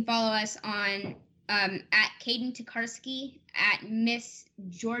 you can follow us on at Caden Tokarski, at Miss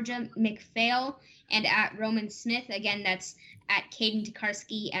Georgia McPhail, and at Roman Smith. Again, that's at Caden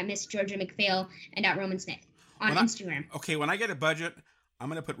Tokarski, at Miss Georgia McPhail, and at Roman Smith on Instagram. Okay, when I get a budget, I'm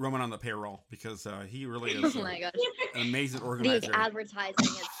gonna put Roman on the payroll, because he really is Oh my gosh. an amazing organizer. The advertising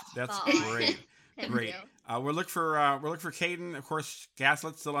is That's spot on. great. Thank Great. you. We're looking for Caden, of course.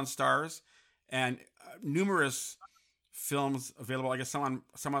 Gaslit still on Stars, and numerous films available. I guess some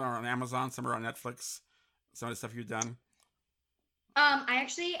are on Amazon, some are on Netflix. Some of the stuff you've done. I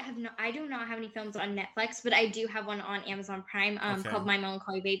actually I do not have any films on Netflix, but I do have one on Amazon Prime Okay. called My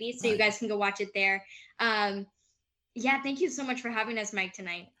Melancholy Baby. So Nice. you guys can go watch it there. Yeah, thank you so much for having us, Mike,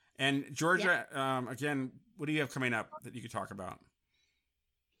 tonight. And Georgia, again, what do you have coming up that you could talk about?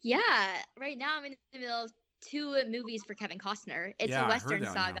 Yeah, right now I'm in the middle of 2 movies for Kevin Costner. It's Yeah, a I heard Western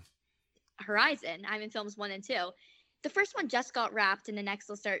that, saga, yeah. Horizon. I'm in films 1 and 2. The first one just got wrapped, and the next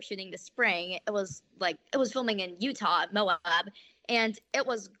will start shooting this spring. It was filming in Utah, Moab, and it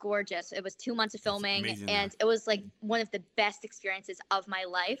was gorgeous. It was 2 months of filming, amazing, and it was like one of the best experiences of my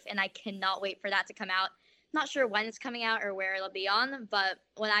life, and I cannot wait for that to come out. Not sure when it's coming out or where it'll be on, but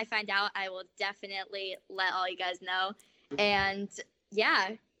when I find out, I will definitely let all you guys know. And yeah,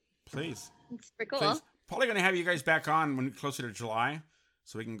 Please. it's pretty cool. Please. Probably going to have you guys back on when closer to July,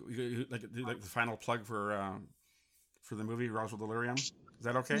 so we can do the final plug for the movie Roswell Delirium. Is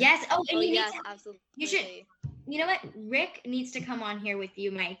that okay? Yes. Oh, and Oh, you need yes, to, absolutely. you should- you know what? Rick needs to come on here with you,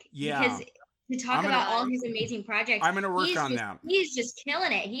 Mike. Yeah. Because to talk I'm gonna- about all his amazing projects. I'm going to work he's on just, that. He's just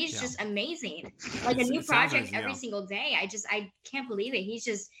killing it. He's Yeah. just amazing. Like a It new sounds project amazing, every yeah. single day. I can't believe it.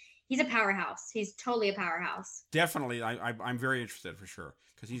 He's a powerhouse. He's totally a powerhouse. Definitely, I'm very interested for sure,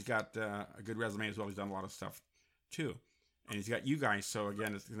 because he's got a good resume as well. He's done a lot of stuff too, and he's got you guys. So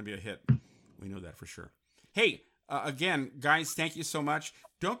again, it's going to be a hit. We know that for sure. Hey, again, guys, thank you so much.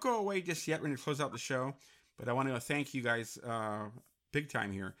 Don't go away just yet. We're going to close out the show, but I want to thank you guys big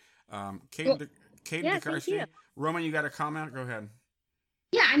time here. Caden yeah, thank DeCarski, you. Roman, you got a comment? Go ahead.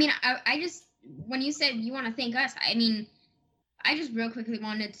 Yeah, I mean, I just, when you said you want to thank us, I mean, I just real quickly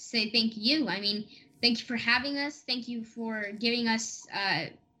wanted to say thank you. I mean, thank you for having us. Thank you for giving us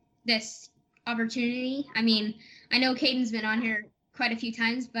this opportunity. I mean, I know Caden's been on here quite a few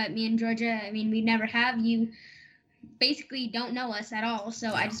times, but me and Georgia, I mean, we never have. You basically don't know us at all. So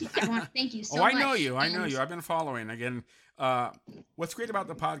I want to thank you so much. I know you. I know And- you. I've been following. Again, what's great about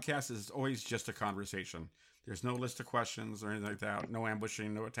the podcast is it's always just a conversation. There's no list of questions or anything like that. No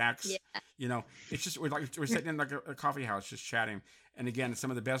ambushing, no attacks. Yeah. You know, it's just we're sitting in like a coffee house just chatting. And again,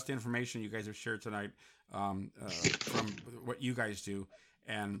 some of the best information you guys have shared tonight from what you guys do,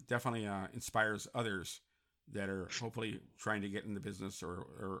 and definitely inspires others that are hopefully trying to get in the business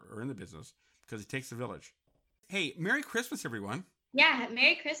or in the business, because it takes a village. Hey, Merry Christmas, everyone. Yeah.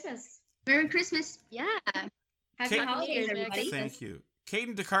 Merry Christmas. Merry Christmas. Yeah. Happy Kate- holidays, Merry everybody. Christmas. Thank you.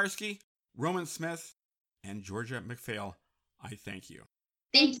 Caden DeCarski, Roman Smith, and Georgia McPhail, I thank you.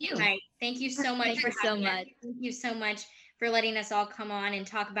 Thank you. Mike. Thank you so much Thank for you so having us. much. Thank you so much for letting us all come on and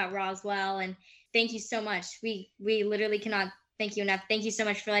talk about Roswell. And thank you so much. We literally cannot thank you enough. Thank you so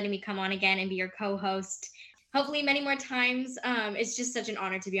much for letting me come on again and be your co-host. hopefully many more times. It's just such an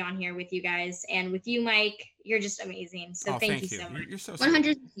honor to be on here with you guys, and with you, Mike. You're just amazing. So thank you so much. You're so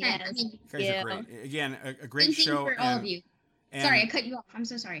 100%. Yes. I mean, You guys are great. Again, a great thank you show. for all of you. and Sorry, I cut you off. I'm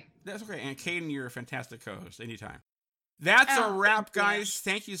so sorry. That's okay. And Caden, you're a fantastic co-host. Anytime. That's a wrap, thank you. guys.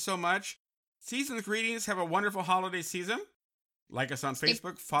 Thank you so much. Season's greetings. Have a wonderful holiday season. Like us on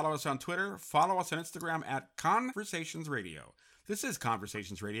Facebook. Follow us on Twitter. Follow us on Instagram at Conversations Radio. This is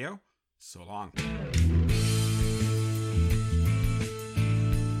Conversations Radio. So long.